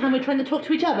outside every time we're trying to talk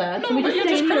to each other? No, Can we but you're stay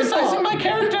just in here and criticizing talk? my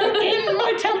character in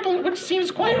my temple, which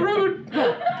seems quite rude.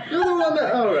 You're the one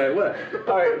that. All right, what?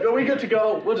 All right, are we good to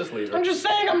go? We'll just leave her. I'm just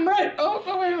saying I'm right. Oh,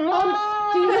 wait.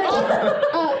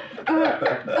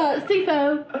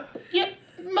 Sifo, Yeah,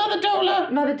 Mother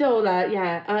Dola. Mother Dola,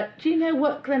 yeah. Do you know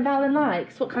what Glenvalen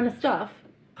likes? What kind of stuff?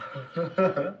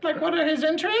 Like, what are his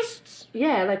interests?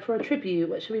 Yeah, like for a tribute,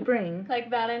 what should we bring? Like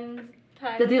Valentine's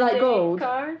Does he like Day gold?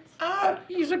 cards?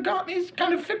 He's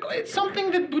kind of fickle. It's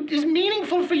something that is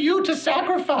meaningful for you to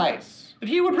sacrifice. That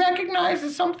he would recognize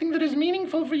as something that is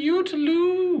meaningful for you to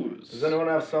lose. Does anyone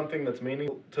have something that's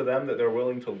meaningful to them that they're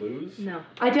willing to lose? No.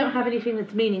 I don't have anything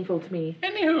that's meaningful to me.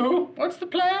 Anywho, what's the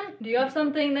plan? Do you have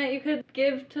something that you could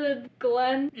give to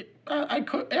Glenn?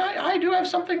 I do have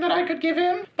something that I could give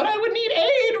him, but I would need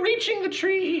aid reaching the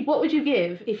tree. What would you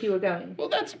give if you were going? Well,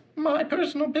 that's my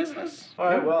personal business. All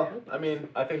right, well, I mean,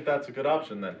 I think that's a good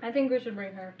option then. I think we should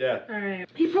bring her. Yeah. Alright.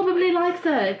 He probably likes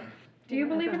her. Do you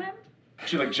believe in him?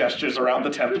 She like gestures around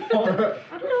the temple. I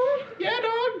don't know. Yeah,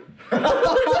 dog.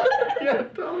 Yeah,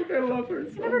 dog, I love her.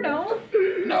 You never know.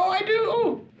 No, I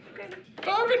do.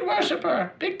 Fervent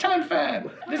worshiper, big time fan.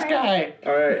 This guy.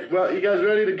 All right, well, you guys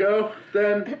ready to go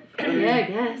then? Yeah, I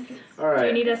guess. All Do you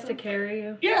right. need us to carry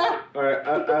you? Yeah, All right,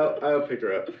 I'll pick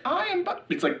her up. I am.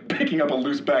 It's like picking up a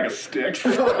loose bag of sticks.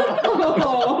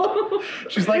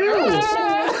 She's like,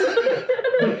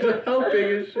 How big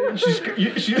is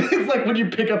she? it's like when you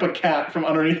pick up a cat from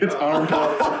underneath its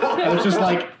armpits, and it's just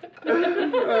like.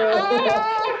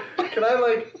 Can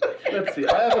I let's see,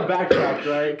 I have a backpack,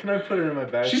 right? Can I put her in my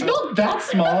backpack? She's not that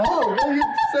small. Oh, well, you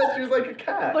said she was like a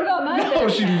cat. What about my No,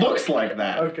 she backpack? looks like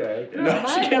that. Okay. No,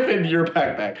 she can't fit in your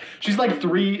backpack. She's like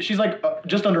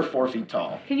just under 4 feet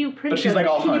tall. Can you princess? she's, like,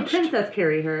 all can you hunched. princess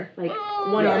carry her? Like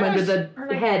Oh, one arm under yes. the Or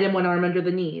like- head and one arm under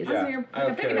the knees. Yeah, your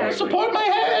I'll carry her. piggyback. Support my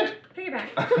head.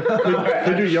 Piggyback.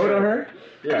 Could you Yoda her?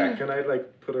 Yeah, can I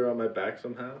put her on my back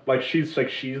somehow? Like she's the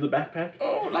backpack?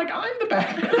 Oh, like I'm the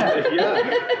backpack. Yeah.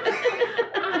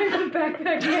 I'm the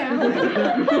backpack, yeah.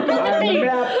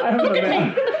 Look at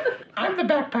me. I'm the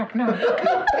backpack now.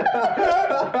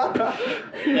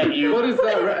 And you. What is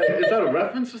that? Is that a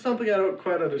reference to something I don't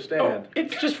quite understand?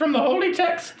 It's just from the holy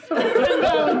text. All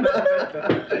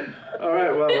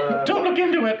right, well, Don't look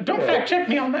into it. Don't fact check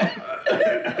me on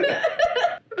that.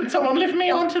 Can someone lift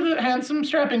me onto the handsome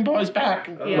strapping boy's back?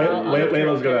 Yeah, I'll lift her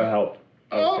Layla's up. gonna help.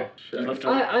 Oh, Okay, sure. you lift her.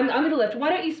 I'm gonna lift. Why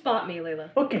don't you spot me, Layla?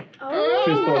 Okay. She's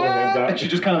throwing her hands out. And she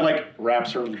just kind of like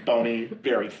wraps her bony,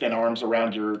 very thin arms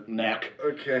around your neck.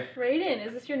 Okay, Raiden,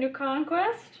 is this your new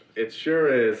conquest? it sure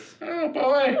is. Oh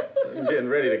boy. I'm getting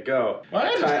ready to go.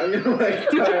 What? I'm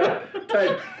gonna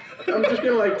I'm just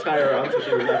gonna tie her on so she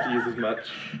doesn't have to use as much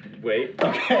weight.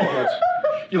 Okay.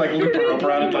 You like loop the rope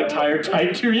around and like tie her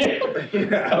tight to you.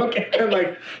 Yeah. Okay. And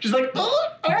She's like, oh,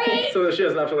 all right. so that she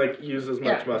doesn't have to use as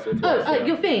much muscle. To Oh,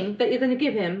 your thing that you're going to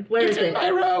give him. Where It's is in it? my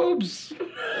robes.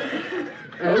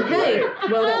 Okay.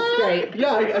 Well, that's great.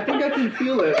 Yeah, I think I can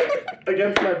feel it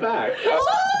against my back.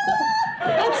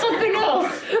 That's something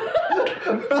else.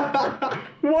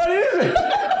 What is it?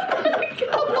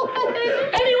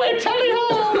 Anyway, tally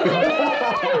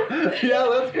ho. Yeah,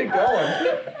 let's get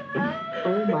going.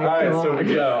 Oh my All right,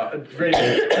 god. so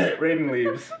Raiden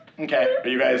leaves. Okay, are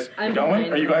you guys I'm going?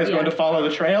 behind. Are you guys Yeah. going to follow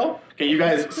the trail? Okay, you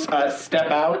guys step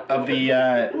out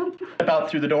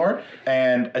through the door,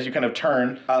 and as you kind of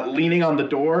turn, leaning on the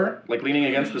door, like leaning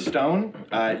against the stone,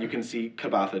 you can see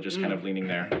Kabatha just kind of leaning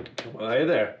there. Well, hey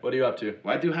there. What are you up to?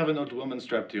 Why do you have an old woman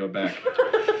strapped to your back?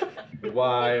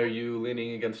 Why are you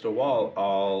leaning against a wall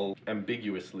all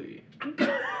ambiguously?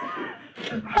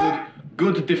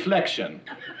 Good deflection.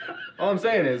 All I'm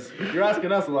saying is, you're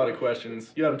asking us a lot of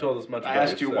questions. You haven't told us much I about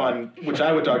asked you yourself. one, which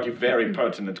I would argue very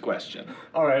pertinent question.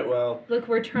 All right, well, Look,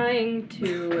 we're trying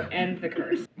to end the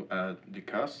curse. the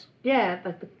curse? Yeah,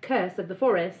 like the curse of the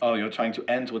forest. Oh, you're trying to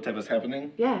end whatever's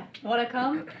happening? Yeah. Wanna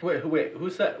come? Wait,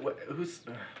 who's that? Who's?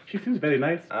 She seems very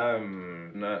nice.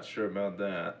 I'm not sure about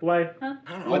that. Why? I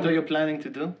don't know. What are you planning to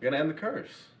do? We're gonna end the curse.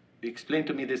 Explain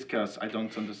to me this curse. I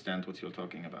don't understand what you're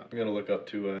talking about. I'm gonna look up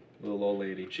to a little old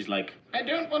lady. She's like, I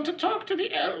don't want to talk to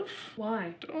the elf.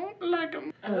 Why? Don't like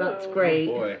him. Oh, that's Oh. great.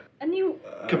 Boy. And you.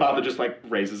 Kabatha just like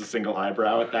raises a single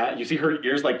eyebrow at that. You see her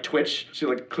ears like twitch. She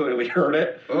like clearly heard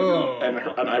it. Oh. And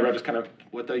an eyebrow just kind of,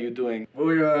 what are you doing?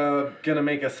 We're gonna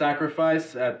make a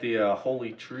sacrifice at the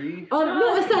holy tree. Oh,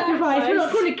 not a sacrifice. We're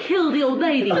not going to kill the old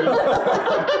lady.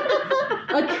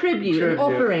 A tribute,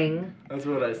 offering. That's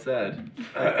what I said.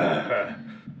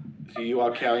 So you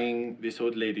are carrying this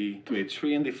old lady to a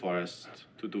tree in the forest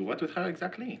to do what with her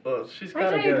exactly? Well, she's Right,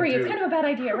 gotta I get agree. do- It's kind of a bad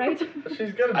idea, right?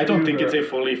 She's gotta. I don't do think her- it's a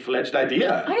fully fledged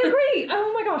idea. I agree.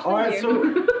 Oh my gosh, All right, thank so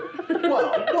you.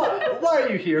 why are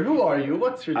you here? Who are you?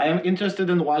 What's your? I am interested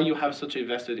in why you have such a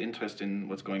vested interest in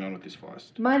what's going on with this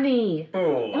forest. Money.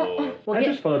 Oh. Well, I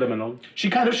get- just follow them along. She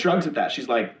kind of shrugs at that. She's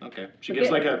like, okay. She gives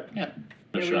like a,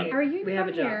 a shrug. Are you We have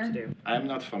a from job here? to do. I am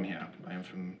not from here. I am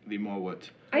from the Moorwood.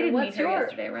 I didn't What's meet her your-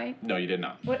 yesterday, right? No, you did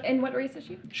not. What and what race is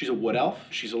she? She's a wood elf.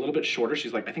 She's a little bit shorter.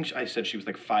 She's like, I think I said she was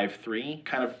like 5'3",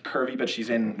 kind of curvy, but she's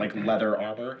in like leather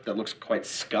armor that looks quite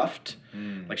scuffed.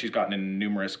 Like she's gotten in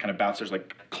numerous kind of bouts. There's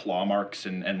like claw marks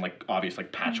and like obvious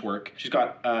like patchwork. She's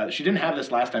got, she didn't have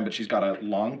this last time, but she's got a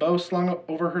longbow slung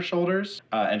over her shoulders.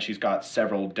 And she's got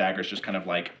several daggers just kind of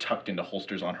like tucked into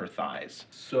holsters on her thighs.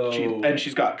 So. And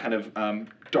she's got kind of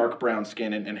dark brown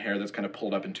skin and hair that's kind of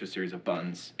pulled up into a series of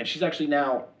buns. And she's actually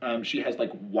now, she has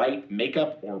like white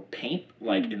makeup or paint,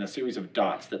 like in a series of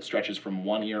dots that stretches from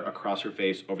one ear across her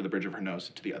face, over the bridge of her nose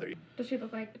to the other ear. Does she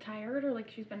look like tired or like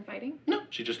she's been fighting? No,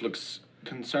 she just looks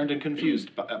concerned and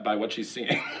confused by what she's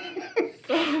seeing.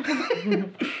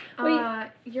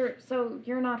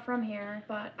 You're not from here,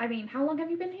 but I mean, how long have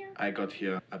you been here? I got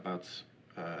here about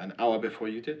an hour before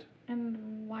you did.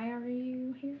 And why are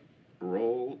you here?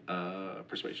 Roll a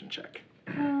persuasion check.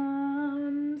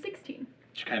 16.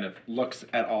 She kind of looks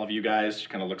at all of you guys. She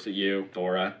kind of looks at you,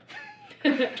 Thora.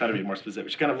 Trying to be more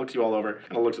specific. She kind of looks you all over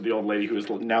and looks at the old lady who is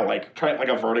now like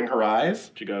averting her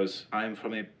eyes. She goes, I'm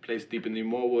from a place deep in the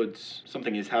Moorwoods.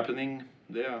 Something is happening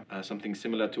there. Something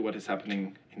similar to what is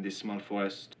happening in this small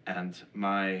forest. And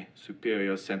my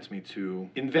superior sent me to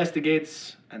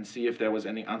investigate and see if there was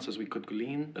any answers we could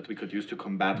glean that we could use to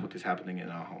combat what is happening in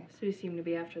our home. So you seem to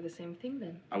be after the same thing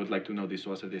then. I would like to know the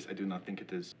source of this. I do not think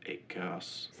it is a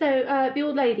curse. So, the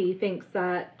old lady thinks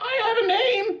that, I have a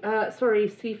name! sorry,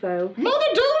 Sifo, Mother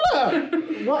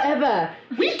Dola! whatever,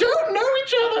 We don't know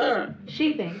each other!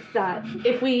 she thinks that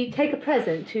if we take a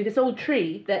present to this old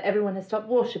tree that everyone has stopped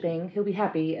worshipping, he'll be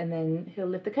happy and then he'll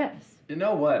lift the curse. You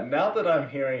know what? Now that I'm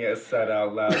hearing it said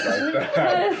out loud like that,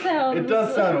 That sounds. it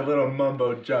does sound a little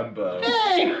mumbo jumbo.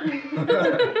 Hey!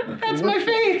 That's my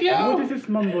faith, yo! What is this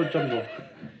mumbo jumbo?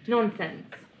 Nonsense.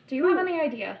 Do you have any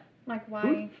idea, like,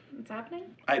 why it's happening?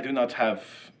 I do not have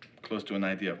close to an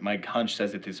idea. My hunch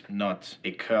says it is not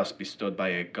a curse bestowed by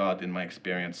a god in my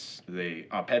experience. They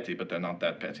are petty, but they're not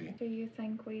that petty. Do you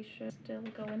think we should still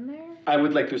go in there? I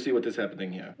would like to see what is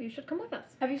happening here. You should come with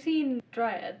us. Have you seen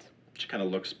Dryads? She kind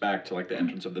of looks back to like the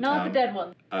entrance of the Not town. the dead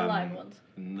ones, the Um, live ones.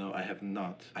 No, I have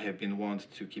not. I have been warned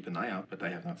to keep an eye out, but I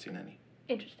have not seen any.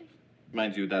 Interesting.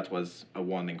 Mind you, that was a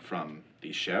warning from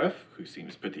the sheriff, who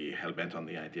seems pretty hell-bent on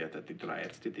the idea that the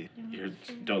Dryads did it. You heard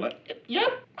Dola?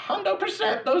 Yep,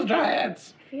 100% those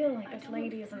Dryads! I feel like this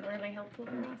lady isn't really helpful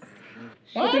for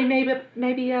us. Should we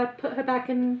maybe put her back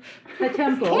in her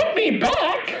temple? Put me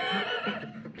back!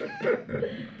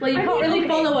 Well, you can't really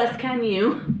follow us, can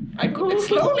you? I go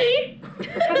slowly!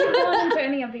 Have you gone into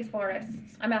any of these forests?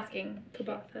 I'm asking.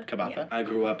 Kabatha. Kabatha? Yeah. I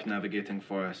grew up navigating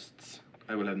forests.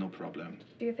 I will have no problem.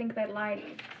 Do you think that,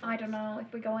 like, I don't know,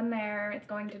 if we go in there, it's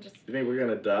going to just... You think we're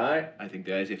gonna die? I think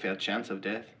there is a fair chance of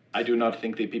death. I do not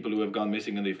think the people who have gone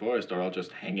missing in the forest are all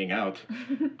just hanging out.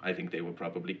 I think they were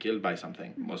probably killed by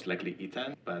something, most likely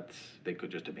eaten, but they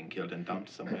could just have been killed and dumped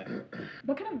somewhere.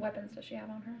 What kind of weapons does she have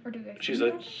on her? Or do you guys She's see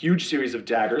a that? huge series of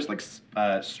daggers, like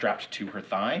strapped to her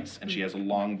thighs, and she has a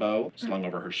long bow slung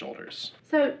over her shoulders.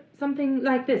 So, something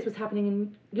like this was happening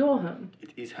in your home?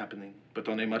 It is happening, but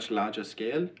on a much larger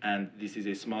scale, and this is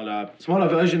a smaller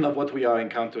version of what we are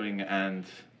encountering, and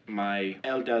my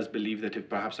elders believe that if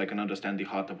perhaps I can understand the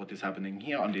heart of what is happening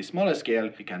here on the smaller scale,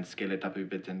 we can scale it up a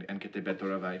bit and get a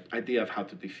better idea of how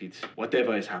to defeat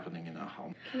whatever is happening in our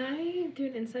home. Can I do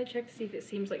an insight check to see if it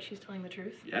seems like she's telling the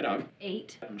truth? Yeah, dog.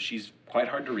 8. She's quite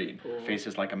hard to read. Face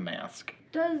is like a mask.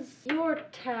 Does your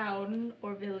town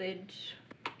or village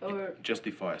Or Just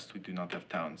the forest. We do not have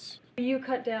towns. you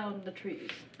cut down the trees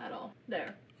at all?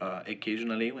 There.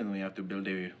 Occasionally, when we have to build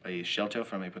a shelter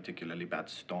from a particularly bad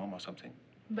storm or something.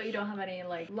 But you don't have any,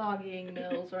 like, logging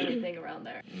mills or anything around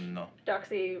there. No.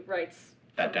 Doxy writes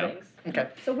That some down. things. Okay.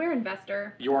 So we're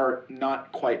investor. You're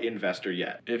not quite investor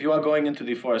yet. If you are going into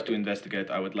the forest to investigate,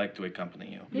 I would like to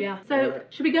accompany you. Yeah. So,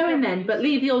 should we go in then, but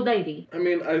leave the old lady? I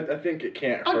mean, I think it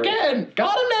can't hurt. Again!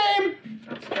 Got a name!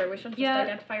 That's true. We should just Yeah.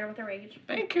 identify her with her age.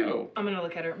 Thank you. I'm gonna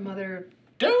look at her. Mother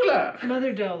Dola!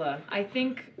 Dola, I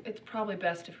think it's probably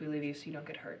best if we leave you so you don't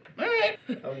get hurt. Alright.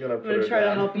 I'm gonna I'm put gonna her try to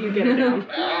down. help you get her down.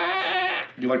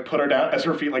 You like put her down as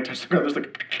her feet like touch the ground. There's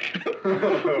like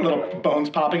little bones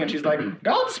popping, and she's like,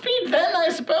 "Godspeed, then I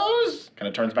suppose." Kind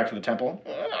of turns back to the temple.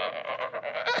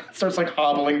 Starts like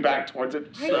hobbling back towards it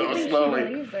I so don't think slowly. she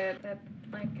believes it. That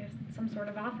like some sort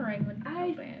of offering would I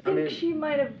help it. think mean- she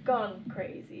might have gone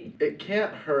crazy. It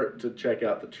can't hurt to check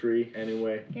out the tree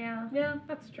anyway. Yeah. Yeah.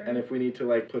 That's true. And if we need to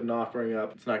like put an offering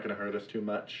up, it's not gonna hurt us too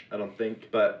much, I don't think.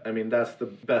 But I mean, that's the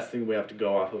best thing we have to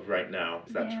go off of right now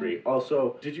is that Yeah. tree.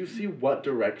 Also, did you see what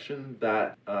direction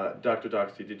that Dr.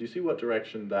 Doxy? Did you see what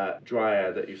direction that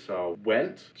dryad that you saw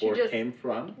went She or just- came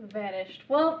from? Vanished.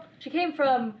 Well,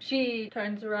 she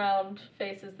turns around,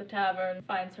 faces the tavern,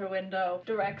 finds her window,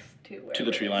 directs to where To the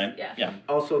it tree is. line. Yeah.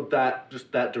 Also, that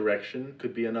direction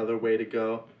could be another way to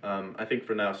go. I think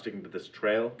for now, sticking to this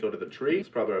trail, go to the tree. It's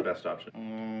probably our best option.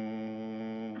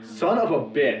 Son of a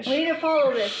bitch! We need to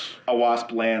follow this. A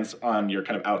wasp lands on your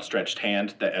kind of outstretched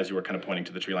hand that as you were kind of pointing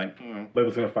to the tree line.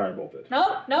 Layla's gonna firebolt it.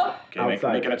 No. Okay, make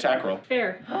Outside. an attack roll.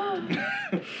 Fair.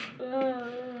 I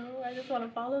just want to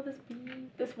follow this bee.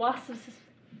 This wasp is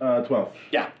just 12.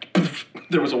 Yeah.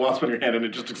 There was a wasp on your hand and it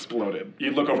just exploded.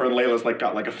 You look over and Layla's like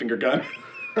got like a finger gun.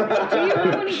 Do you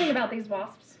know anything about these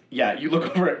wasps? Yeah, you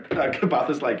look over at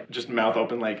Kabatha's like just mouth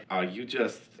open like, are you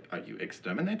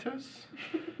exterminators?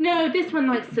 No, this one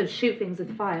likes to shoot things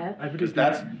with fire. I Because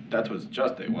believe that was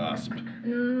just a wasp.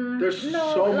 There's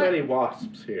No, so like- many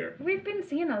wasps here. We've been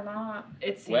seeing a lot.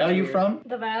 It's Where are you from?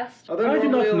 the vast. Are there I do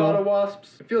normally not a lot know. of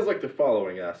wasps? It feels like they're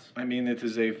following us. I mean, it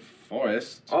is a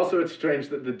forest. Also, it's strange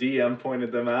that the DM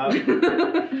pointed them out. I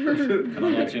don't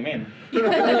know what you mean.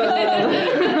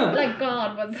 Like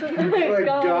God was. Like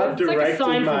God It's like a directed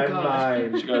sign from my God.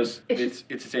 mind. She goes,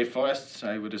 it's a forest.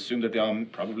 I would assume that there are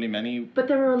probably many, But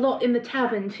there are a lot in the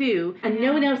tavern too, and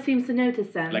no one else seems to notice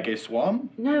them. like a swarm.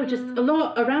 No, just a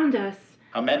lot around us.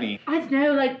 How many? I don't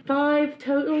know, like 5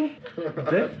 total.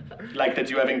 Like that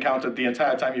you have encountered the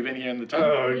entire time you've been here in the town?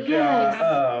 Oh Yes. God!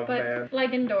 Oh but man!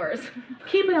 like indoors.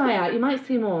 Keep an eye out, you might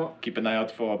see more. Keep an eye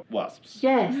out for wasps.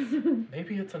 Yes.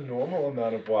 Maybe it's a normal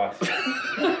amount of wasps.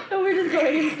 We're just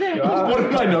going insane. God. One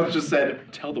of my notes just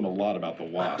said, tell them a lot about the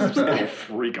wasps. It'll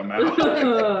freak them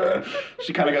out.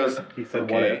 She kind of goes, he said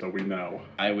okay, what, so we know.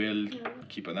 I will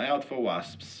keep an eye out for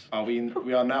wasps.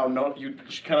 We are now, no, you,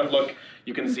 she kind of look,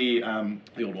 you can see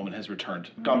the old woman has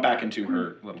returned, gone back into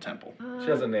her little temple. She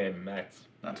has a name, Max.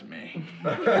 Not me.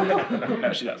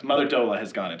 No, she does. Mother Dola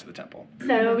has gone into the temple.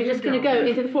 So are we just going to go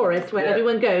into the forest where Yeah.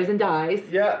 everyone goes and dies?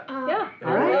 Yeah. Yeah.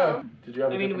 All right. Did you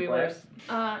have a I mean, different we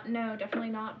plan? were. No, definitely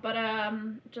not. But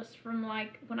just from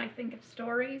like when I think of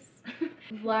stories,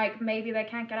 like maybe they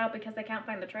can't get out because they can't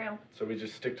find the trail. So we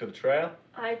just stick to the trail.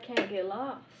 I can't get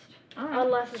lost. Alright.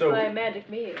 Unless it's So- by magic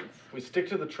means. We stick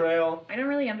to the trail. I don't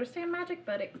really understand magic,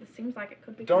 but it seems like it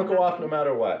could be. Don't kinda go off no magical.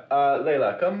 matter what.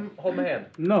 Layla, come hold my hand.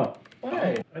 No,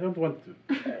 Why? I don't want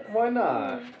to. Why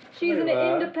not? She's an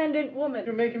Layla, independent woman.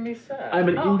 You're making me sad. I'm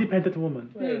an Oh. independent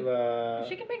woman. Layla.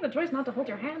 She can make the choice not to hold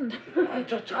your hand. I'm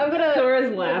gonna. Sora's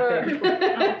give laughing.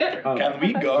 her- Can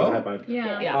we High go? five.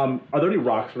 Yeah. Yeah. Are there any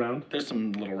rocks around? There's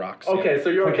some little rocks. Okay, so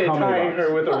you're Like okay how many tying rocks?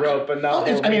 her with a rope, but not.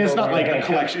 Well, I mean, it's not holding like her a hand.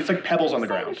 collection. It's like pebbles on the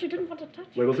Sorry, ground. she didn't want to touch.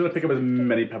 Layla's gonna pick up as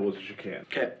many pebbles as you can.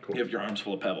 Okay, Cool. you have your arms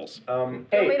full of pebbles. Hey,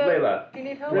 Want me to- Layla. Do you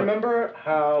need help? Remember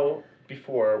how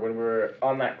before when we were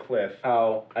on that cliff,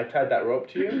 how I tied that rope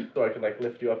to you so I could like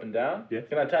lift you up and down? Yes.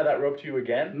 Can I tie that rope to you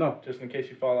again? No. Just in case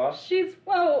you fall off.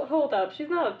 Whoa, hold up. She's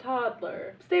not a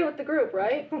toddler. Stay with the group,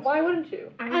 right? Why wouldn't you?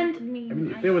 I And- mean, I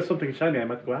mean, if there was something shiny, I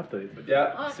might go after it. But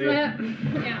Yeah. See. yeah.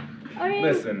 I mean,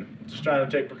 Listen, just trying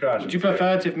to take precautions. Would you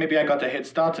prefer it if maybe I got a head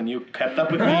start and you kept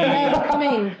up with me? Hey, I'm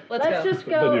coming. Let's let's go. just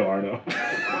then you go. are no.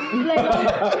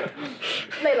 Layla,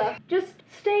 Layla, just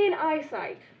stay in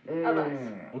eyesight of us.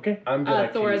 Okay. I'm gonna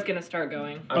Thora's keep, gonna start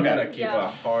going. I'm Okay. gonna keep Yeah. a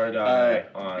hard eye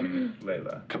on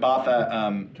Layla.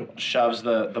 Kabatha shoves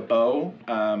the bow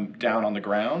down on the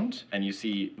ground, and you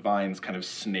see vines kind of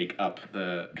snake up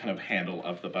the kind of handle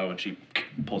of the bow, and she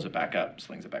pulls it back up,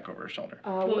 slings it back over her shoulder.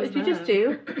 What was did you just that?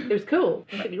 do? It was cool.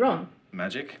 Don't get me wrong.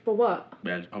 Magic? For what?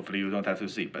 Well, hopefully you don't have to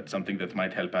see, but something that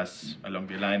might help us along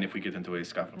the line if we get into a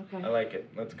scuffle. Okay. I like it.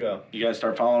 Let's go. You guys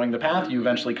start following the path. You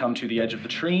eventually come to the edge of the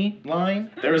tree line.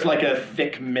 There is like a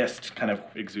thick mist kind of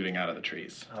exuding out of the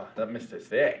trees. Oh, that mist is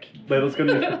thick. Layla's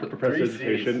gonna use prestidigitation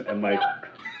 3 Cs. and like,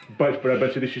 but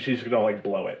she's gonna like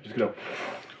blow it. She's gonna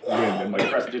wind and like.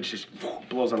 Prestidigitation just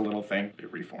blows out a little thing.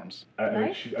 It reforms. I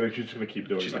think she's just gonna keep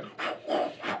doing She's that.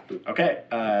 like, okay.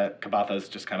 Kabatha's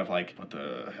just kind of like, what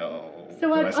the hell? So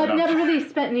do I I've set up? never really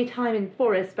spent any time in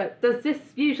forest, but does this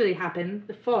usually happen?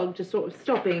 The fog just sort of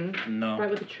stopping, No. like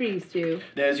what the trees do.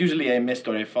 There's usually a mist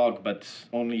or a fog, but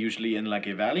only usually in like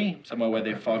a valley, somewhere where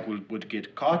the fog would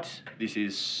get caught. This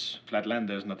is flat land.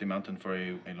 There's not a mountain for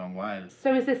a long while.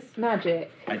 So is this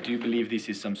magic? I do believe this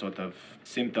is some sort of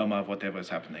symptom of whatever is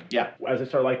happening. Yeah. As I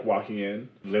start like walking in,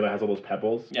 Layla has all those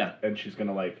pebbles. Yeah. And she's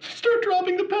gonna like. Start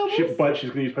dropping the pebbles. But she's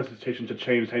gonna use prestidigitation to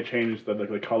change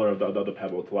the color of the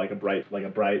pebble to like a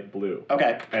bright blue.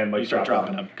 Okay. And like you start drop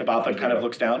dropping them. them. Kabatha kind of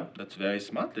looks down. That's very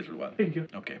smart, little one. Thank you.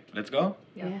 Okay, let's go.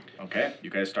 Yeah. Okay, you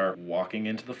guys start walking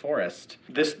into the forest.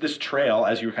 This trail,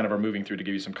 as you kind of are moving through, to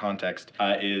give you some context,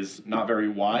 is not very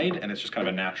wide, and it's just kind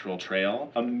of a natural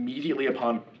trail. Immediately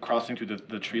upon crossing through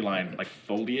the tree line, like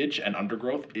foliage and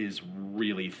undergrowth is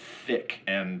really thick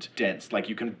and dense. Like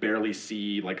you can barely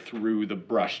see like through the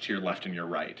brush to your left and your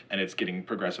right, and it's getting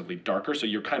progressively darker. So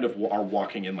you're kind of are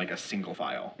walking in like a single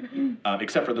file,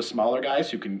 except for the smaller guys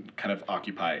who can kind of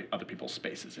occupy other people's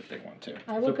spaces if they want to.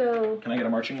 I will go. Can I get a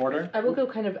marching order? I will go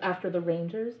kind of after the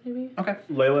rangers, maybe. Okay.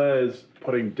 Layla is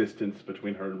putting distance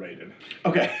between her and Raiden.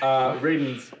 Okay.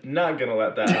 Raiden's not gonna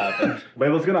let that happen.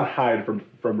 Layla's gonna hide from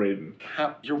Raiden.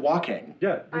 How, you're walking.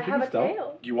 Yeah. I you can have a stealth.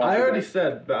 tail. You walk. I already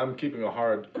said that I'm keeping a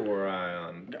hardcore eye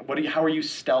on. How are you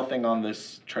stealthing on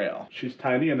this trail? She's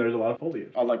tiny and there's a lot of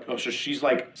foliage. So she's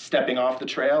like stepping off the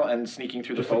trail and sneaking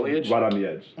through the foliage. Right on the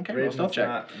edge. Okay, roll Raiden's stealth check.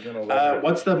 not gonna let her.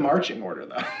 What's the marching order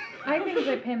though? I think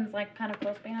that Pim's like kind of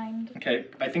close behind. Okay,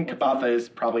 I think Kabatha is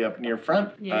probably up near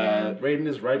front. Yeah. Raiden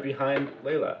is right behind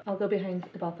Layla. I'll go behind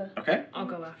Kabatha. Okay. I'll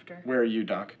go after. Where are you,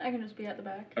 Doc? I can just be at the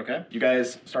back. Okay. You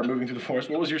guys start moving through the forest.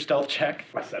 What was your stealth check?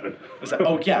 A 7.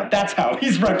 Oh yeah, that's how.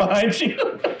 He's right behind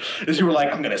you. As you were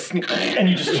like, I'm gonna sneak, and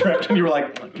you just tripped, and you were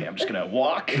like, okay, I'm just gonna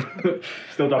walk.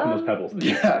 Still dropping those pebbles.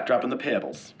 Yeah, dropping the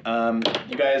pebbles.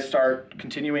 You guys start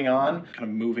continuing on, kind of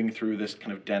moving through this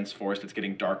kind of dense forest. It's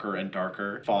getting darker and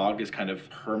darker. Fog is kind of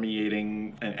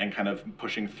permeating and kind of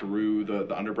pushing through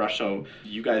the underbrush. So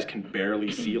you guys can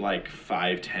barely see like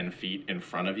 5-10 feet in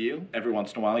front of you. Every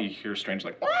once in a while, you hear strange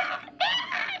like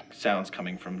sounds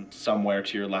coming from somewhere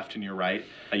to your left and your right.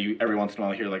 You every once in a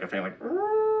while hear like a thing like.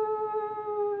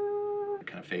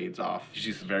 Kind of fades off. You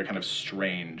see some very kind of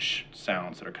strange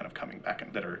sounds that are kind of coming back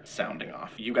and that are sounding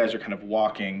off. You guys are kind of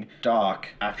walking. Doc,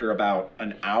 after about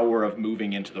an hour of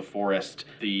moving into the forest,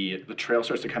 the trail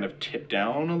starts to kind of tip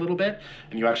down a little bit,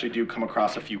 and you actually do come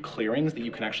across a few clearings that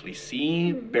you can actually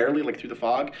see barely, like through the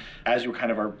fog. As you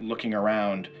kind of are looking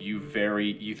around, you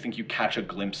think you catch a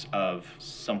glimpse of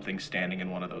something standing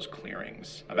in one of those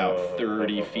clearings, about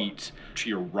 30 feet to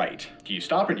your right. Do you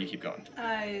stop or do you keep going?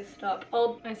 I stop.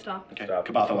 I stop. Okay. Stop.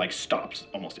 Kabatha like stops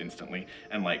almost instantly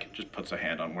and like just puts a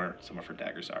hand on where some of her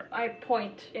daggers are. I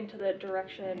point into the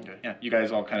direction. Okay. Yeah, you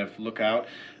guys all kind of look out.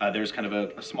 There's kind of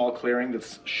a small clearing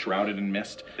that's shrouded in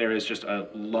mist. There is just a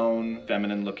lone,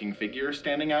 feminine-looking figure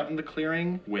standing out in the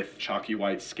clearing with chalky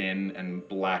white skin and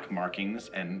black markings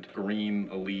and green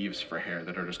leaves for hair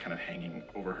that are just kind of hanging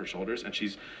over her shoulders. And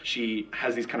she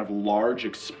has these kind of large,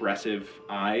 expressive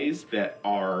eyes that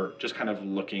are just kind of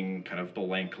looking kind of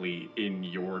blankly in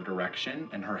your direction,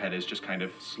 and her head is just kind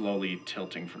of slowly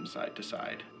tilting from side to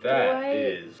side. That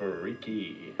is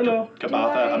freaky. Hello.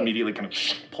 Kabatha immediately kind of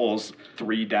pulls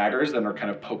 3 daggers that are kind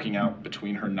of poking out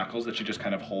between her knuckles that she just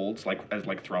kind of holds as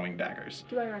throwing daggers.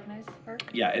 Do I recognize her?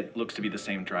 Yeah, it looks to be the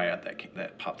same dryad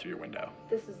that popped through your window.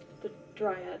 This is the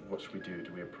dryad. What should we do?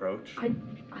 Do we approach? I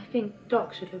think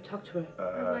Doc should go talk to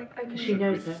her. I can She Should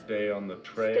knows we her. stay on the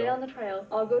trail? stay on the trail.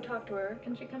 I'll go talk to her.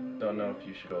 Can she come? Don't know if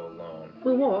you should go alone.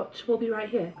 We'll watch. We'll be right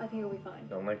here. I think it'll be fine.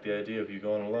 Don't like the idea of you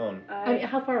going alone. I mean,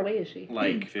 how far away is she?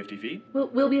 Like 50 feet?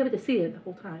 We'll be able to see her the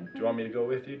whole time. Do you want me to go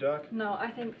with you, Doc? No,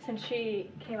 I think since she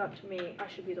came up to me, I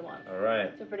should be the one. All right.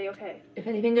 Is everybody okay? If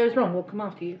anything goes wrong, we'll come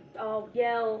after you. I'll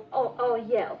yell. I'll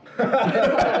yell.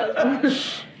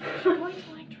 She's going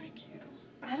to like trick you.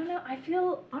 I don't know. I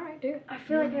feel dude.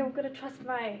 like I'm gonna trust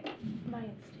my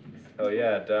instincts. Oh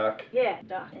yeah, Doc. Yeah,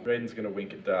 Doc. Raiden's gonna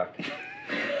wink at Doc.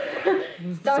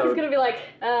 Doc So- is gonna be like,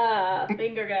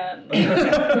 finger gun.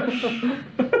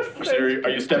 So are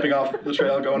you stepping off the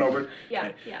trail, going over? Yeah,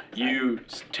 Okay. yeah. You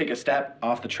take a step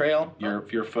off the trail.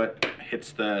 Your foot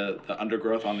hits the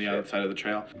undergrowth on the other side of the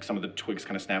trail. Some of the twigs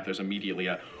kind of snap. There's immediately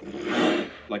a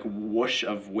like whoosh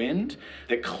of wind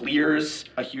that clears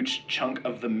a huge chunk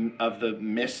of the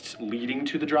mist leading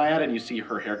to the dryad, and you see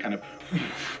her hair kind of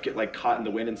get like caught in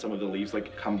the wind, and some of the leaves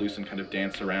like come loose and kind of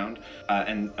dance around.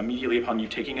 And immediately upon you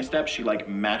taking a step, she like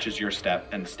matches your step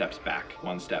and steps back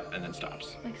one step and then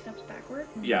stops. Like steps backward.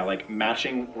 Yeah, like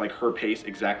matching like her pace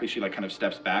exactly. She like kind of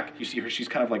steps back. You see her, she's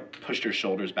kind of like pushed her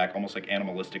shoulders back almost like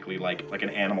animalistically, like an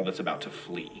animal that's about to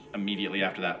flee. Immediately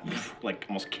after that, like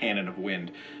almost cannon of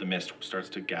wind, the mist starts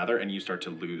to gather and you start to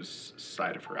lose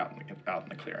sight of her out in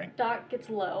the clearing. Doc gets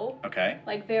low. Okay.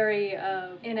 Like very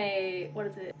in a, what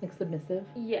is it? Like submissive.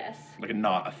 Yes. Like a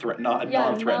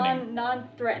non-threatening.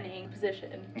 Non-threatening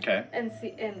position. Okay. And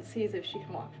sees if she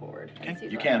can walk forward. And Okay,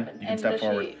 sees you what can. happens. You can step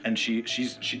forward. And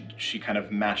she kind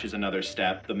of matches another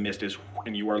step. The mist is,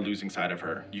 and you are losing sight of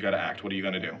her. You gotta act. What are you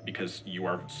gonna do? Because you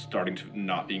are starting to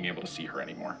not being able to see her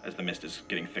anymore as the mist is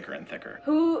getting thicker and thicker.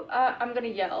 I'm gonna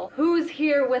yell. Who's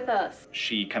here with us?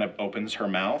 She kind of opens her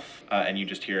mouth, and you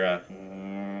just hear a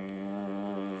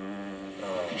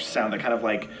sound that kind of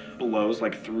like blows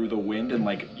like through the wind, and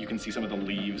like you can see some of the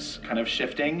leaves kind of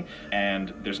shifting,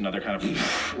 and there's another kind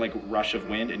of like rush of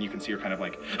wind, and you can see her kind of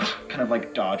like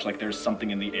dodge, like there's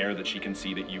something in the air that she can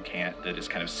see that you can't, that is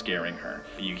kind of scaring her.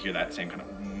 You hear that same kind of.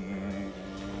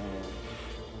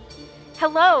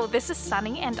 Hello, this is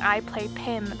Sunny, and I play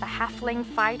Pim, the Halfling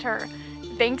Fighter.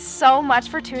 Thanks so much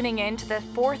for tuning in to the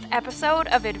 4th episode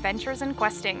of Adventures in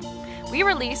Questing. We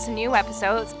release new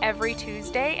episodes every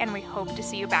Tuesday, and we hope to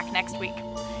see you back next week.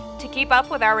 To keep up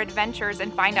with our adventures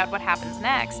and find out what happens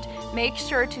next, make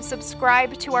sure to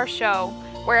subscribe to our show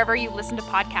wherever you listen to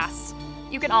podcasts.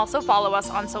 You can also follow us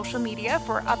on social media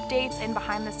for updates and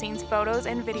behind-the-scenes photos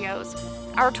and videos.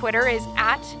 Our Twitter is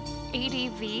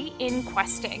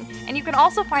 @ADVInQuesting, and you can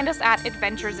also find us at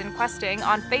Adventures in Questing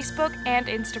on Facebook and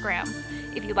Instagram.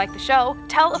 If you like the show,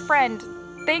 tell a friend.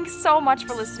 Thanks so much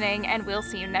for listening, and we'll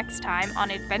see you next time on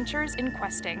Adventures in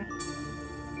Questing.